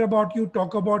hear about you,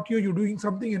 talk about you, you're doing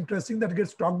something interesting that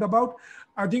gets talked about,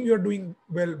 I think you're doing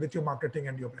well with your marketing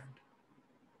and your brand.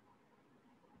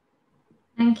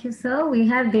 Thank you, sir. We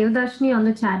have Devdarshini on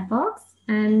the chat box,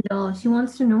 and she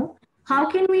wants to know, how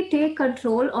can we take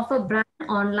control of a brand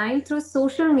online through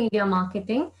social media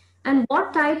marketing? And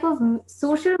what type of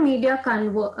social media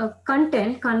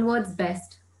content converts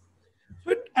best?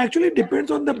 So it actually depends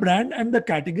on the brand and the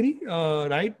category,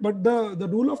 right? But the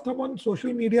rule of thumb on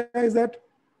social media is that,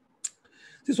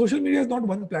 see, social media is not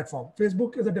one platform.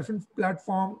 Facebook is a different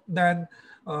platform than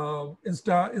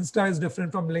Insta. Insta is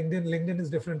different from LinkedIn. LinkedIn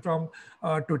is different from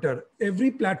Twitter.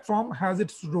 Every platform has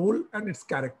its role and its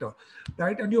character,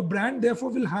 right? And your brand,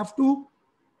 therefore, will have to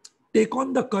take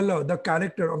on the color, the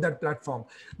character of that platform.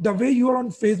 The way you are on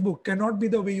Facebook cannot be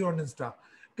the way you are on Insta,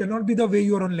 cannot be the way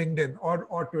you are on LinkedIn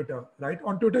or Twitter, right?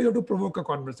 On Twitter, you have to provoke a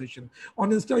conversation. On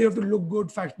Insta, you have to look good,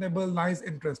 fashionable, nice,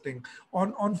 interesting.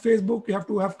 On Facebook, you have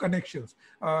to have connections,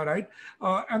 right?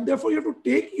 And therefore, you have to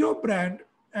take your brand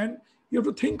and you have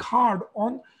to think hard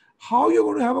on how you're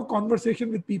going to have a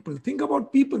conversation with people. Think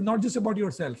about people, not just about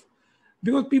yourself,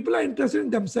 because people are interested in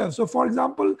themselves. So for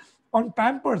example, on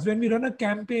Pampers, when we run a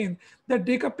campaign that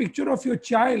take a picture of your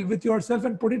child with yourself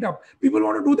and put it up, people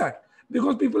want to do that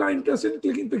because people are interested in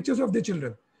clicking pictures of their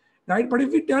children, right? But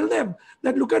if we tell them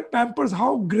that look at Pampers,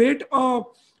 how great a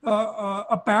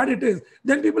pad it is,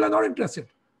 then people are not interested,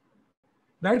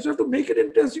 right? So you have to make it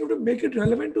interesting, you have to make it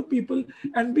relevant to people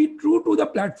and be true to the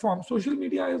platform. Social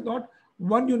media is not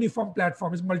one uniform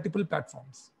platform, it's multiple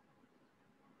platforms.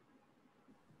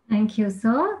 Thank you,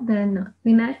 sir. Then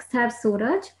we next have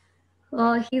Suraj.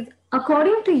 He's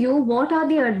According to you, what are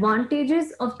the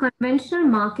advantages of conventional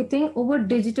marketing over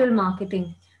digital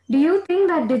marketing? Do you think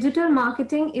that digital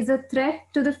marketing is a threat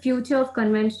to the future of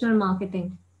conventional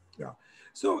marketing? Yeah.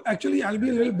 So actually, I'll be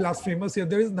a little blasphemous here.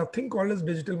 There is nothing called as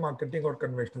digital marketing or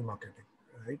conventional marketing,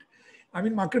 right? I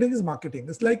mean, marketing is marketing.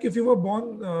 It's like if you were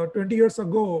born 20 years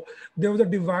ago, there was a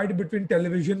divide between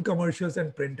television commercials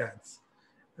and print ads,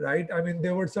 right? I mean,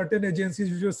 there were certain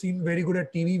agencies which were seen very good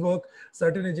at TV work,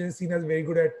 certain agencies seen as very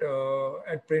good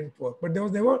at print work, but there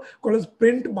was never called as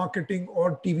print marketing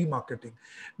or TV marketing.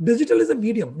 Digital is a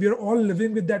medium. We are all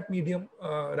living with that medium,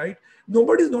 right?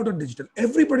 Nobody's not on digital.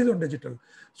 Everybody's on digital.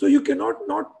 So you cannot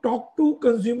not talk to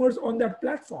consumers on that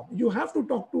platform. You have to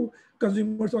talk to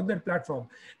consumers on that platform.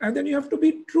 And then you have to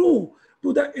be true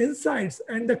to the insights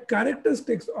and the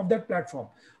characteristics of that platform.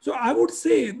 So I would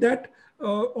say that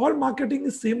all marketing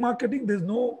is same marketing. There's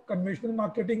no conventional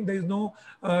marketing. There is no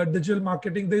digital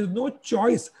marketing. There is no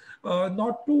choice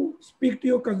not to speak to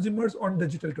your consumers on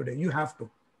digital today. You have to.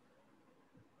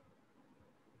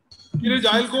 Dheeraj,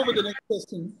 I'll go with the next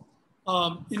question.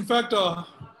 In fact,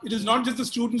 it is not just the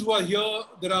students who are here.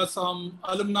 There are some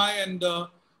alumni and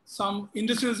some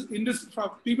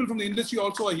people from the industry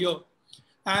also are here.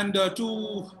 And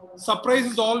to surprise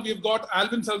us all, we've got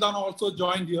Alvin Saldana also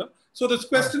joined here. So this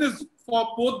question is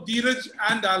for both Dheeraj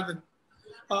and Alvin.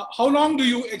 How long do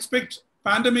you expect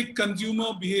pandemic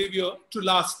consumer behavior to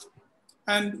last?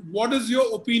 And what is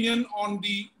your opinion on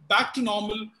the back to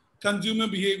normal consumer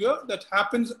behavior that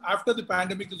happens after the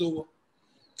pandemic is over?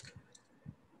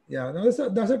 Yeah, no,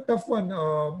 that's a tough one.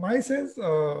 My sense,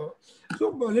 so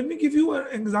let me give you an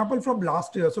example from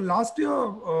last year. So last year,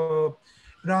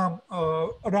 Ram,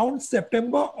 around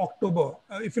September, October,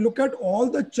 if you look at all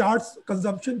the charts,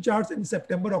 consumption charts in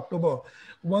September, October,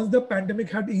 once the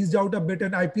pandemic had eased out a bit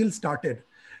and IPL started,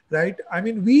 right? I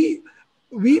mean, we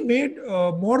made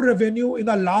more revenue in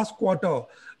the last quarter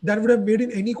than would have made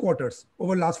in any quarters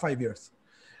over last 5 years,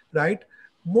 right?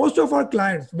 Most of our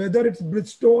clients, whether it's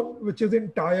Bridgestone, which is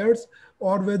in tires,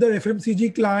 or whether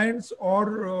FMCG clients,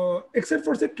 or except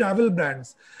for say travel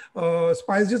brands,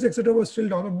 spices, etc., was still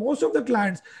down. Most of the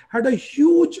clients had a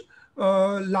huge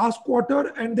last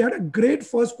quarter, and they had a great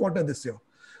first quarter this year.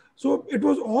 So it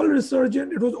was all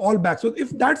resurgent. It was all back. So if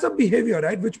that's a behavior,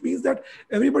 right, which means that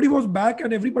everybody was back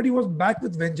and everybody was back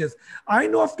with vengeance. I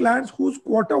know of clients whose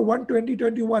quarter 1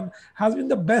 2021 has been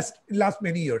the best in last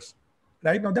many years.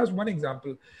 Right now, that's one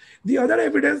example. The other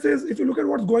evidence is if you look at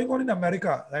what's going on in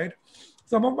America, right?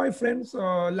 Some of my friends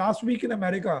last week in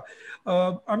America,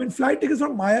 I mean, flight tickets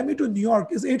from Miami to New York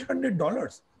is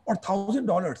 $800 or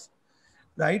 $1,000,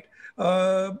 right?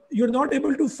 You're not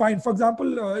able to find, for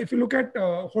example, if you look at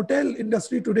hotel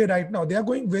industry today, right now, they are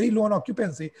going very low on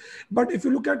occupancy. But if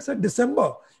you look at say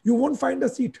December, you won't find a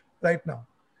seat right now.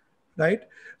 Right.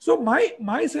 So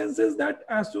my sense is that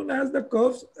as soon as the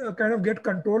curves kind of get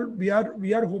controlled, we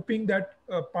are hoping that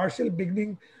partial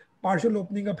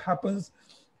opening up happens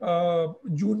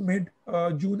June mid,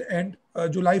 June end,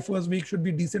 July first week should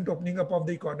be decent opening up of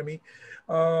the economy.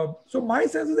 So my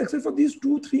sense is except for these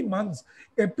 2-3 months,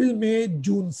 April, May,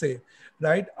 June, say,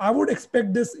 right, I would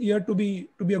expect this year to be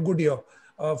a good year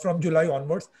from July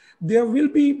onwards. There will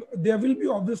be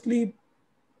obviously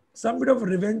some bit of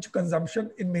revenge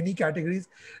consumption in many categories.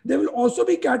 There will also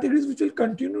be categories which will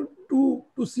continue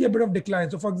to see a bit of decline.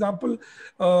 So for example,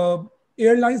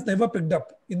 airlines never picked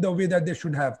up in the way that they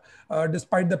should have,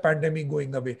 despite the pandemic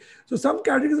going away. So some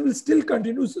categories will still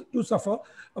continue to suffer,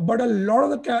 but a lot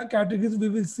of the categories we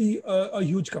will see a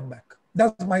huge comeback.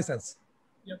 That's my sense.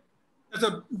 Yeah, that's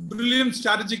a brilliant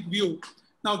strategic view.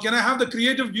 Now, can I have the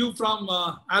creative view from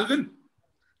Alvin?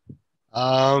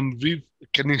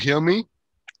 Can you hear me?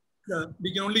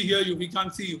 We can only hear you. We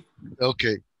can't see you.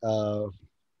 Okay.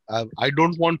 I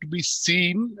don't want to be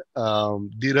seen.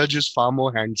 Dheeraj is far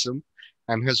more handsome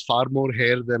and has far more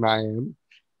hair than I am.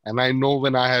 And I know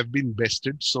when I have been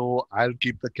bested, so I'll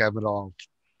keep the camera off.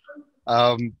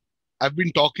 I've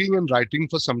been talking and writing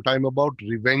for some time about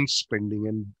revenge spending,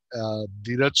 and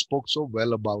Dheeraj spoke so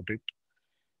well about it.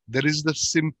 There is the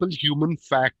simple human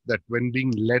fact that when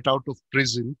being let out of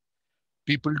prison,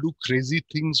 people do crazy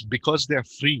things because they are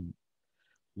free.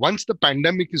 Once the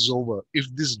pandemic is over, if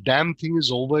this damn thing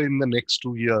is over in the next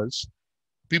 2 years,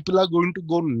 people are going to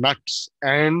go nuts,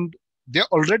 and they're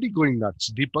already going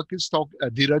nuts.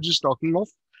 Dheeraj is talking of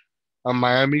a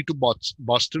Miami to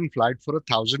Boston flight for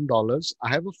 $1,000. I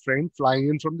have a friend flying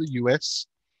in from the US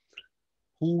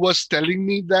who was telling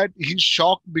me that he's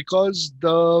shocked because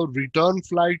the return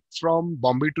flight from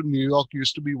Bombay to New York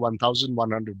used to be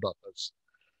 $1,100.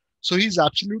 So he's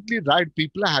absolutely right.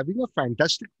 People are having a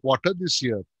fantastic quarter this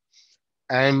year.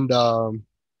 And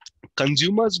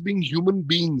consumers being human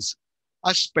beings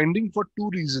are spending for two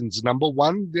reasons. Number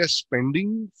one, they're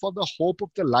spending for the hope of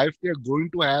the life they're going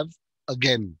to have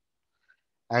again.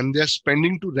 And they're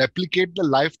spending to replicate the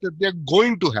life that they're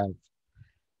going to have.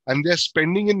 And they're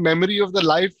spending in memory of the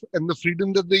life and the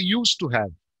freedom that they used to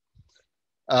have.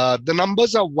 The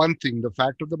numbers are one thing. The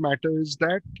fact of the matter is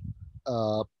that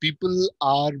people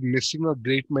are missing a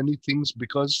great many things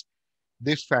because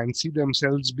they fancy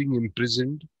themselves being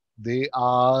imprisoned. They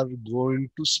are going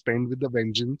to spend with a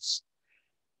vengeance.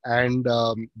 And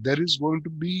there is going to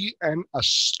be an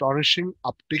astonishing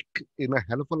uptick in a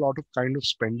hell of a lot of kind of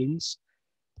spendings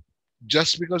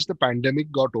just because the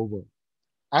pandemic got over.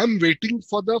 I'm waiting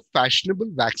for the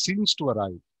fashionable vaccines to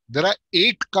arrive. There are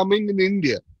 8 coming in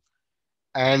India.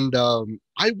 And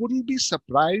I wouldn't be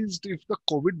surprised if the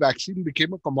COVID vaccine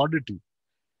became a commodity.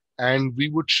 And we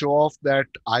would show off that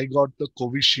I got the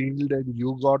Covishield and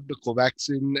you got the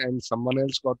Covaxin and someone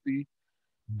else got the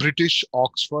British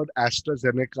Oxford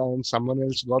AstraZeneca and someone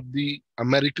else got the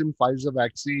American Pfizer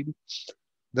vaccine.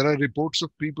 There are reports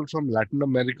of people from Latin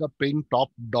America paying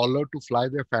top dollar to fly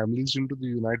their families into the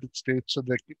United States so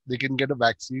that they can get a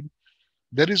vaccine.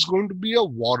 There is going to be a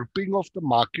warping of the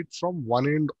market from one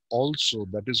end also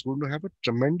that is going to have a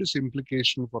tremendous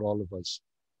implication for all of us.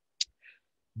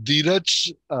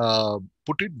 Dheeraj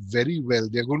put it very well.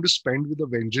 They're going to spend with a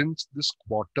vengeance. This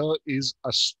quarter is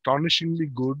astonishingly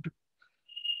good.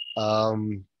 I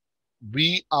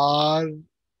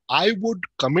would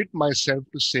commit myself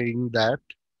to saying that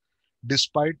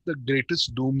despite the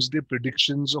greatest doomsday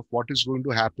predictions of what is going to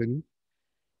happen,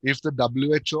 if the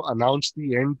WHO announced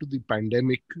the end to the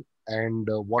pandemic and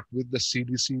what with the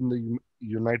CDC in the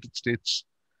United States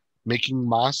making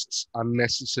masks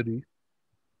unnecessary,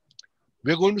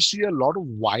 we're going to see a lot of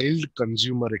wild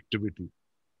consumer activity.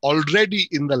 Already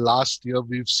in the last year,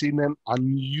 we've seen an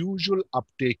unusual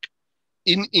uptake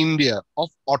in India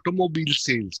of automobile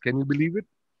sales. Can you believe it?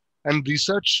 And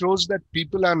research shows that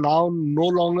people are now no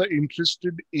longer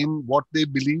interested in what they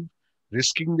believe,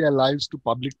 risking their lives to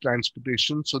public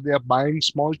transportation. So they are buying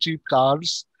small, cheap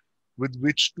cars with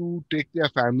which to take their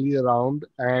family around,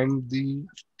 and the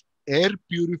air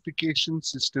purification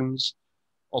systems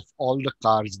of all the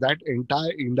cars. That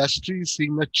entire industry is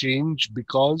seeing a change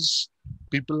because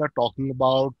people are talking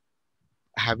about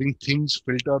having things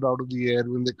filtered out of the air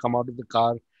when they come out of the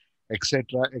car,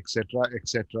 etc., etc.,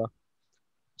 etc.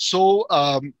 So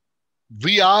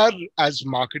we are as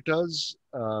marketers,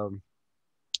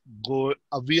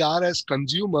 we are as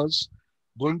consumers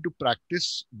going to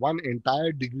practice one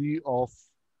entire degree of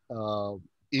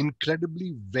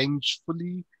incredibly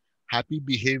vengefully happy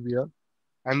behavior.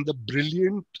 And the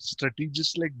brilliant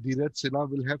strategists like Dheeraj Sinha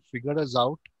will have figured us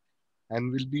out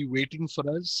and will be waiting for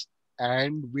us,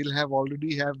 and we'll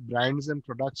already have brands and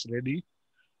products ready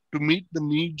to meet the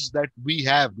needs that we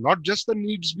have, not just the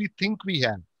needs we think we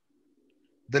have,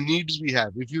 the needs we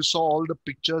have. If you saw all the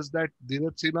pictures that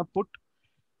Dheeraj Sinha put,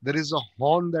 there is a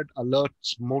horn that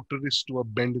alerts motorists to a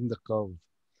bend in the curve.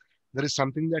 There is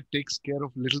something that takes care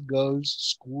of little girls,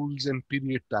 schools, and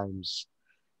period times.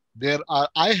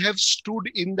 I have stood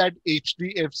in that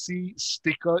HDFC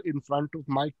sticker in front of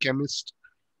my chemist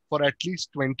for at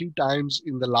least 20 times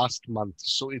in the last month.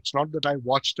 So it's not that I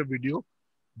watched a video.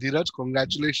 Dheeraj,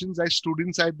 congratulations. I stood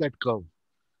inside that curve.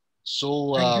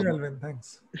 So thank you, Alvin.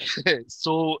 Thanks.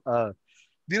 So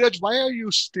Dheeraj, why are you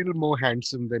still more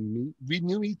handsome than me? We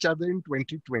knew each other in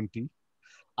 2020.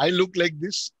 I look like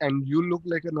this and you look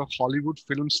like a Hollywood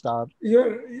film star.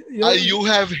 You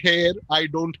have hair, I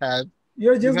don't have.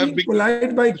 You're just being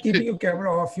polite by keeping your camera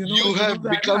off. You have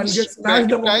become I'll get smashed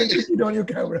the moment you put on your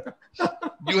camera.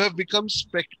 You have become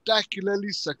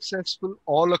spectacularly successful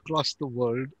all across the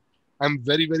world. I'm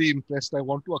very, very impressed. I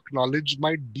want to acknowledge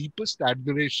my deepest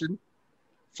admiration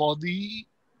for the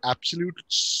absolute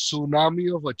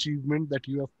tsunami of achievement that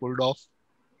you have pulled off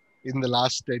in the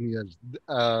last 10 years.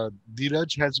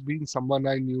 Dheeraj has been someone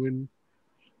I knew in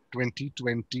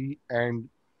 2020, and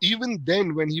even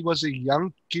then, when he was a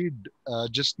young kid,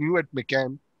 just new at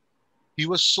McCann, he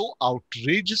was so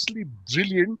outrageously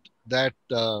brilliant that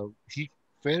he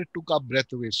fair took our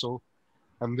breath away. So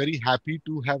I'm very happy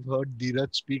to have heard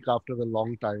Dheeraj speak after a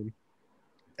long time.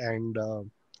 And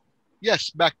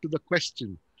yes, back to the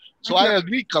question. So I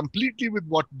agree completely with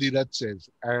what Dheeraj says.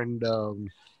 And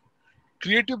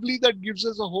creatively, that gives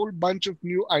us a whole bunch of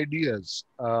new ideas.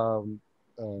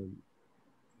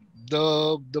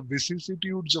 The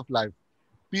vicissitudes of life,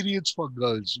 periods for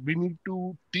girls. We need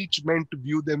to teach men to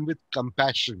view them with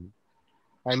compassion.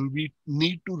 And we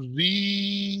need to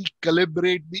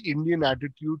recalibrate the Indian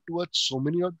attitude towards so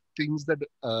many of things that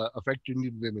affect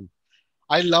Indian women.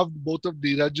 I loved both of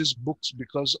Dheeraj's books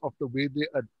because of the way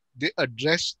they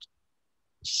addressed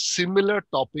similar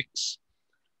topics.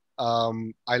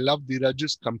 I love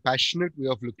Dheeraj's compassionate way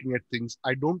of looking at things.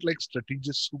 I don't like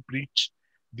strategists who preach.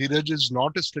 Dheeraj is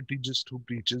not a strategist who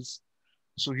preaches.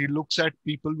 So he looks at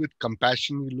people with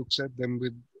compassion. He looks at them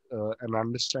with an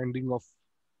understanding of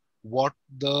what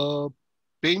the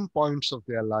pain points of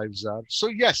their lives are. So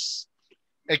yes,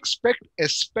 expect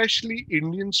especially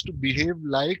Indians to behave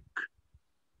like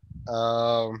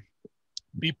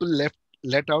people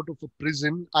let out of a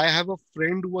prison. I have a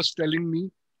friend who was telling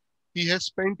me he has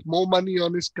spent more money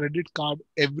on his credit card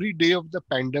every day of the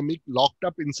pandemic, locked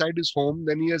up inside his home,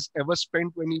 than he has ever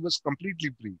spent when he was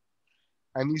completely free.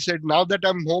 And he said, now that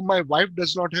I'm home, my wife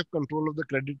does not have control of the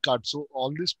credit card. So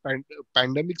all this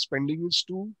pandemic spending is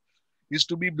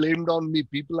to be blamed on me.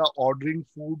 People are ordering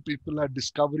food. People are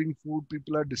discovering food.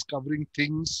 People are discovering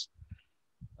things.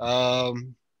 I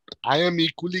am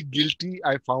equally guilty.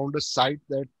 I found a site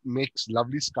that makes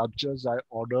lovely sculptures. I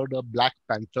ordered a black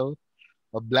panther.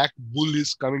 A black bull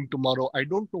is coming tomorrow. I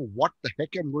don't know what the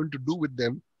heck I'm going to do with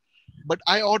them, but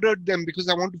I ordered them because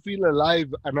I want to feel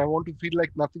alive and I want to feel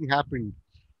like nothing happened.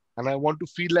 And I want to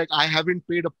feel like I haven't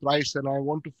paid a price, and I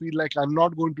want to feel like I'm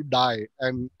not going to die.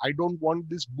 And I don't want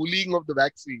this bullying of the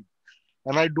vaccine.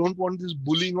 And I don't want this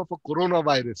bullying of a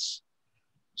coronavirus.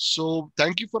 So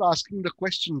thank you for asking the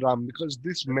question, Ram, because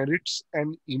this merits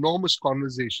an enormous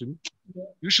conversation.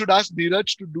 You should ask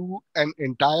Dheeraj to do an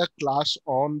entire class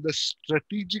on the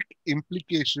strategic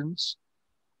implications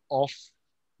of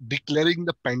declaring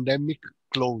the pandemic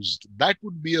closed. That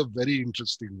would be a very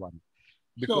interesting one.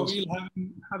 Sure, we'll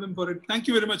have him for it. Thank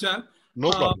you very much, Al.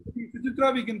 No problem.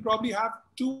 Suchitra, we can probably have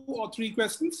 2 or 3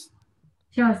 questions.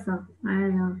 Sure, sir.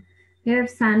 We have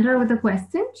Sandra with a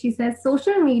question. She says,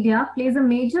 social media plays a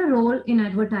major role in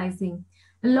advertising.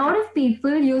 A lot of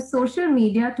people use social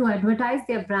media to advertise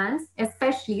their brands,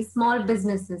 especially small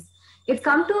businesses. It's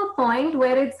come to a point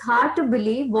where it's hard to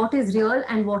believe what is real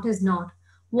and what is not.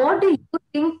 What do you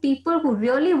think people who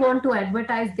really want to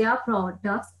advertise their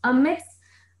products amidst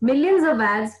millions of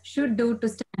ads should do to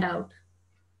stand out?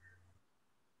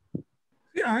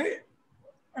 I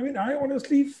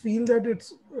honestly feel that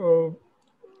it's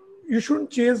you shouldn't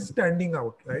chase standing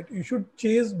out, right? You should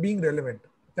chase being relevant.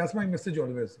 That's my message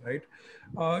always, right?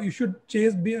 You should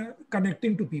chase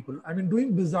connecting to people. I mean,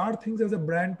 doing bizarre things as a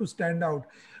brand to stand out.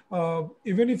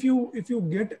 Even if you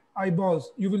get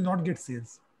eyeballs, you will not get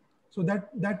sales. So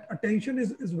that attention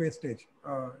is wastage,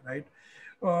 right?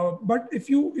 But if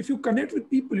you connect with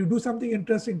people, you do something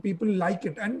interesting, people like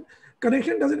it. And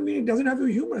connection doesn't mean it doesn't have to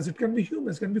be humorous. It can be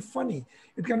humorous, it can be funny,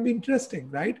 it can be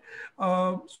interesting, right?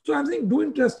 So I'm saying do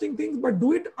interesting things, but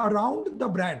do it around the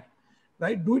brand,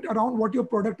 right? Do it around what your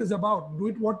product is about. Do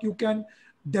it what you can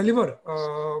deliver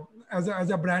as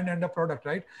a brand and a product,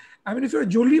 right? I mean, if you're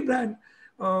a jewelry brand,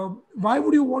 why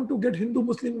would you want to get Hindu,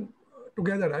 Muslim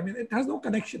together? I mean, it has no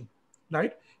connection,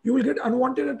 right? You will get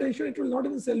unwanted attention. It will not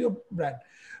even sell your brand.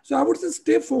 So I would say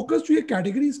stay focused to your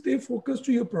category, stay focused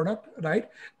to your product, right?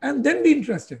 And then be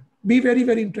interesting. Be very,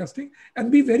 very interesting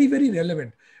and be very, very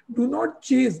relevant. Do not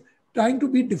chase trying to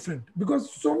be different,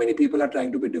 because so many people are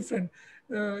trying to be different.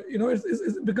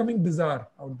 It's becoming bizarre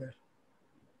out there.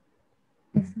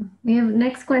 We have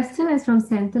next question is from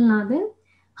Senthil Nathan.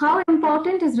 How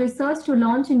important is research to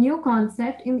launch a new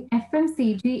concept in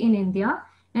FMCG in India,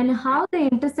 and how the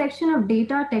intersection of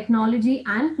data, technology,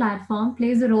 and platform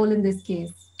plays a role in this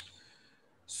case?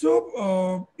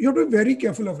 So you have to be very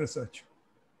careful of research,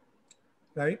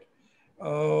 right?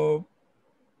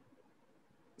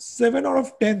 7 out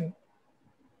of 10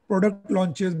 product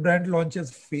launches, brand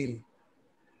launches fail.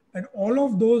 And all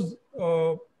of those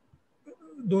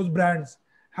brands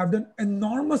have done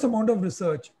enormous amount of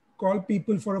research, called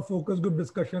people for a focus group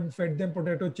discussion, fed them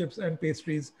potato chips and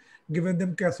pastries, given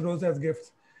them casseroles as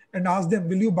gifts, and asked them,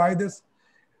 will you buy this?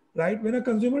 Right? When a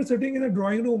consumer is sitting in a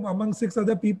drawing room among 6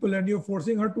 other people and you're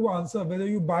forcing her to answer whether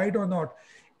you buy it or not,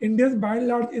 Indians by and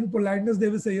large, in politeness, they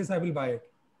will say, yes, I will buy it.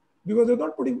 Because they're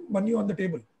not putting money on the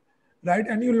table, right?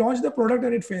 And you launch the product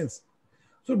and it fails.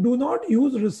 So do not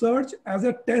use research as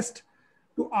a test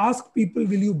to ask people,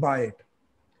 will you buy it?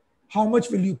 How much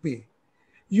will you pay?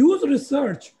 Use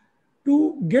research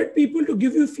to get people to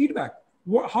give you feedback.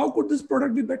 How could this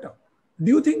product be better? Do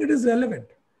you think it is relevant?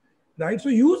 Right? So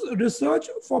use research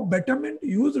for betterment,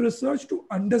 use research to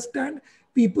understand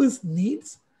people's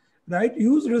needs, right?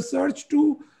 Use research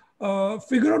to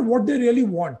figure out what they really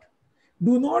want.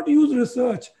 Do not use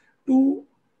research to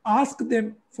ask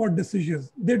them for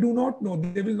decisions. They do not know.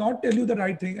 They will not tell you the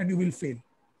right thing and you will fail.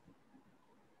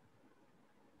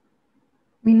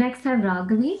 We next have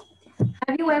Raghavi.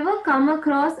 Have you ever come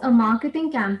across a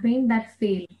marketing campaign that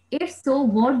failed? If so,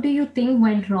 what do you think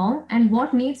went wrong and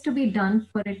what needs to be done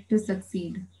for it to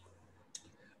succeed?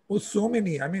 Oh, so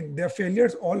many. I mean, there are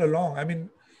failures all along. I mean,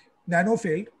 Nano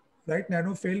failed, right?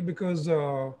 Nano failed because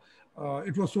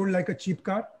it was sold like a cheap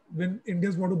car. When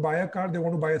Indians want to buy a car, they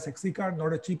want to buy a sexy car,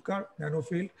 not a cheap car. Nano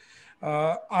failed.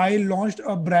 I launched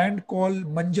a brand called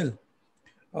Manjal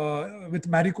with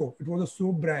Marico. It was a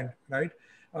soap brand, right?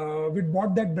 We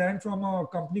bought that brand from a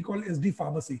company called SD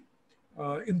Pharmacy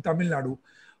in Tamil Nadu.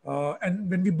 And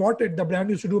when we bought it, the brand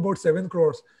used to do about 7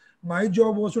 crores. My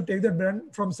job was to take that brand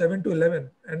from 7 to 11.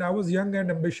 And I was young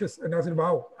and ambitious. And I said,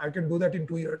 wow, I can do that in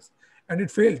 2 years. And it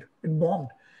failed. It bombed,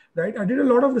 right? I did a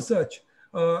lot of research.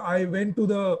 I went to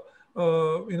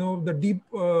the deep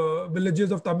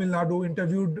villages of Tamil Nadu,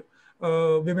 interviewed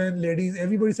women, ladies.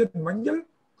 Everybody said, Manjal,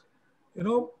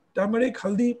 turmeric,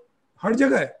 haldi, har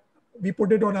jagah hai. We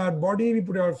put it on our body, we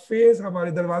put it on our face,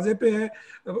 hamare darwaze pe hai.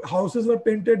 Houses were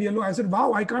painted yellow. I said,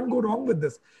 wow, I can't go wrong with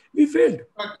this. We failed.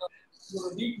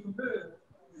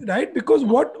 Right? Because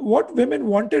what women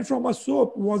wanted from a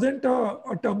soap wasn't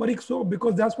a turmeric soap,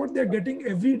 because that's what they're getting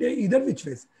every day, either which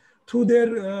ways, through their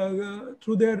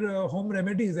home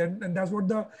remedies. And that's what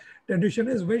the tradition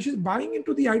is. When she's buying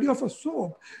into the idea of a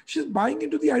soap, she's buying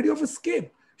into the idea of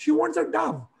escape. She wants a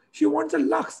Dove. She wants a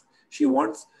Lux. She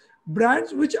wants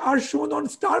brands which are shown on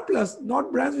Star Plus,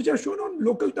 not brands which are shown on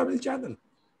local Tamil channel,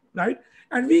 right?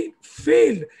 And we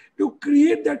failed to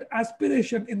create that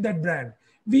aspiration in that brand.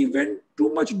 We went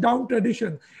too much down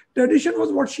tradition. Tradition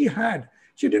was what she had.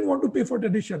 She didn't want to pay for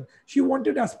tradition. She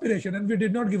wanted aspiration, and we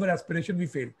did not give her aspiration. We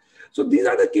failed. So these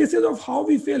are the cases of how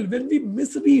we fail, when we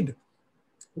misread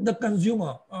the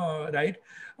consumer, right?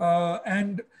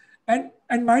 And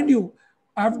mind you,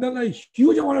 I've done a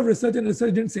huge amount of research, and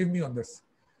research didn't save me on this.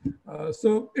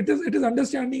 So it is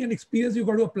understanding and experience you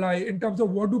got to apply in terms of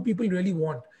what do people really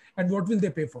want and what will they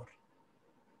pay for.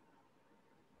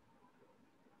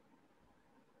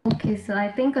 Okay, so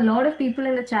I think a lot of people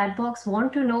in the chat box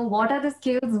want to know what are the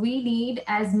skills we need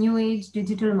as new age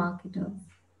digital marketers.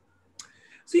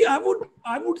 See, I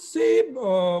would say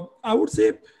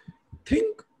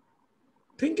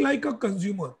think like a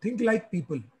consumer, think like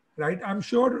people, right? I'm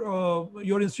sure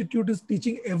your institute is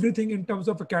teaching everything in terms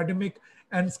of academic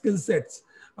and skill sets,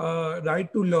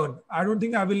 right, to learn. I don't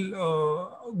think I will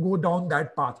go down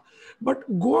that path, but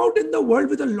go out in the world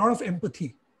with a lot of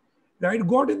empathy, right?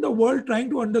 Go out in the world trying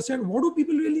to understand, what do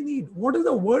people really need? What does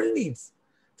the world needs?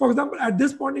 For example, at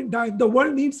this point in time, the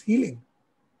world needs healing,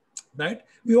 right?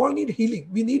 We all need healing.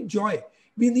 We need joy.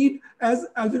 We need, as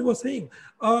Alvin was saying,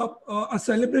 a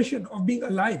celebration of being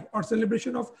alive, or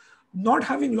celebration of not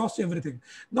having lost everything.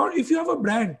 Now, if you have a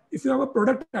brand, if you have a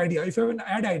product idea, if you have an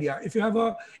ad idea, if you have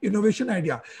an innovation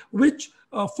idea, which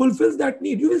fulfills that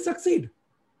need, you will succeed,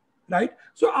 right?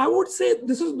 So I would say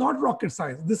this is not rocket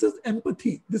science. This is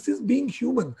empathy. This is being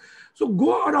human. So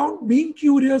go around being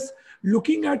curious,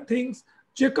 looking at things,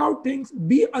 check out things,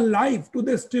 be alive to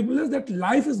the stimulus that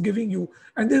life is giving you,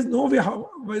 and there's no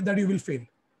way that you will fail.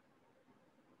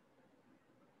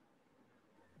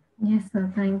 Yes,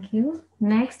 sir. Thank you.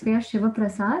 Next, we have Shiva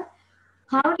Prasad.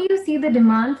 How do you see the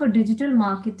demand for digital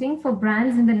marketing for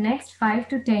brands in the next 5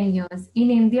 to 10 years in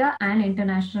India and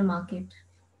international market?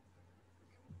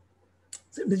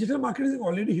 So digital marketing is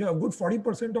already here. A good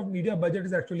 40% of media budget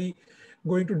is actually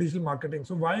going to digital marketing.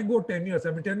 So why go 10 years?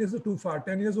 I mean, 10 years is too far.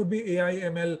 10 years would be AI,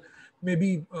 ML,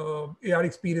 maybe AR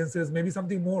experiences, maybe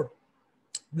something more,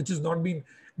 which is not being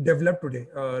developed today,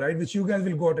 right? Which you guys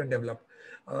will go out and develop.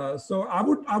 So I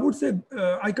would say,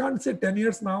 I can't say 10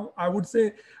 years now. I would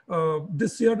say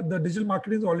this year, the digital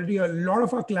marketing is already, a lot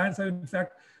of our clients have in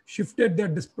fact shifted their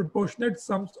disproportionate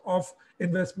sums of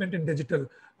investment in digital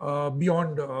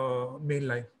beyond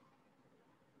mainline.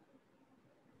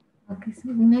 Okay, so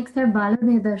we next have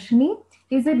Baladedarshini.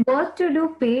 Is it worth to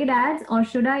do paid ads, or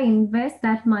should I invest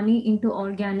that money into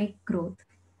organic growth?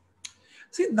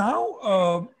 See,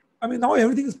 now, I mean, now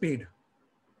everything is paid,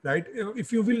 right?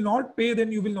 If you will not pay,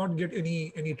 then you will not get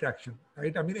any traction,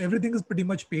 right? I mean, everything is pretty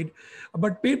much paid,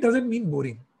 but paid doesn't mean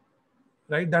boring,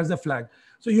 right? That's the flag.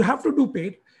 So you have to do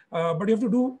paid, but you have to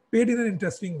do paid in an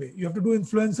interesting way. You have to do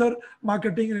influencer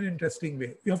marketing in an interesting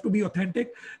way. You have to be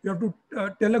authentic. You have to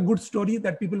tell a good story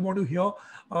that people want to hear.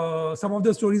 Some of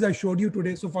the stories I showed you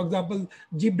today. So for example,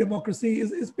 Jeep Democracy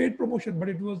is paid promotion, but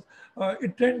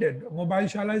it trended. Mobile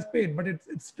Shala is paid, but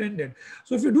it's trended.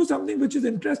 So if you do something which is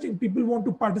interesting, people want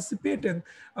to participate in,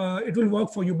 it will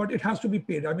work for you, but it has to be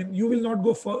paid. I mean, you will not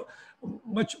go for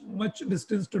much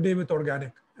distance today with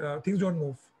organic. Things don't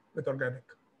move with organic.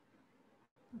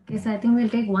 Okay, so I think we'll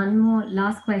take one more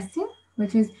last question.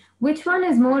 which is, which one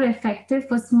is more effective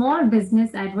for small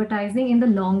business advertising in the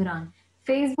long run,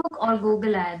 Facebook or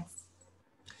Google Ads?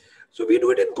 So we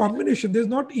do it in combination. There's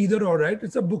not either or, right?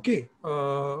 It's a bouquet,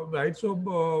 right?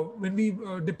 So when we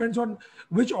depends on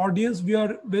which audience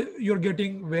you're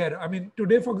getting where. I mean,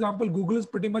 today, for example, Google is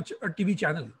pretty much a TV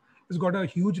channel. It's got a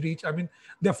huge reach. I mean,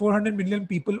 there are 400 million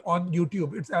people on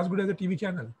YouTube. It's as good as a TV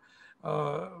channel,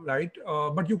 right?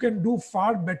 But you can do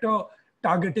far better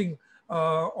targeting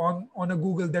on a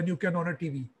Google than you can on a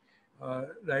TV,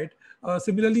 right?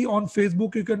 Similarly, on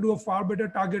Facebook, you can do a far better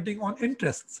targeting on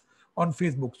interests on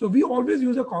Facebook. So we always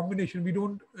use a combination. We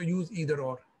don't use either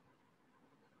or.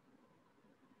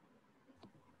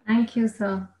 Thank you,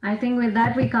 sir. I think with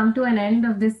that, we come to an end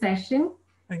of this session.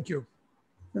 Thank you.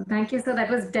 So thank you, sir. That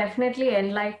was definitely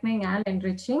enlightening and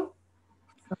enriching.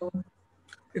 So,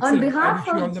 on behalf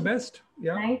I wish you all the best.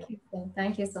 Yeah. Thank you, sir.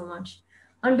 Thank you so much.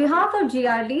 On behalf of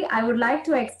GRD, I would like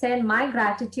to extend my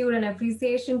gratitude and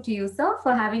appreciation to you, sir,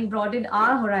 for having broadened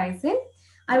our horizon.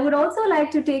 I would also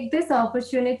like to take this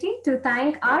opportunity to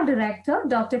thank our director,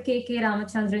 Dr. K.K.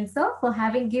 Ramachandran, sir, for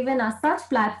having given us such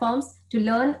platforms to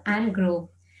learn and grow.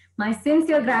 My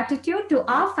sincere gratitude to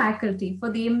our faculty for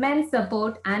the immense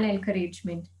support and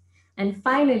encouragement. And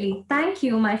finally, thank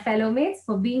you, my fellow mates,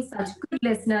 for being such good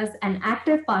listeners and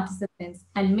active participants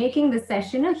and making this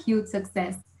session a huge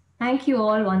success. Thank you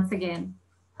all once again.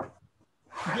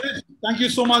 Great. Thank you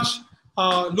so much.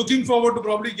 Looking forward to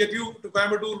probably get you to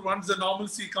Coimbatore once the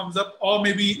normalcy comes up, or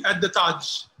maybe at the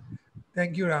Taj.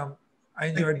 Thank you, Ram. I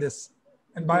enjoyed this.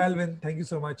 And bye, Alvin. Thank you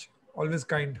so much. Always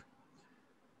kind.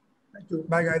 Thank you.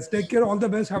 Bye, guys. Take care. All the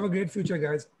best. Have a great future,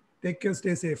 guys. Take care.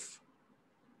 Stay safe.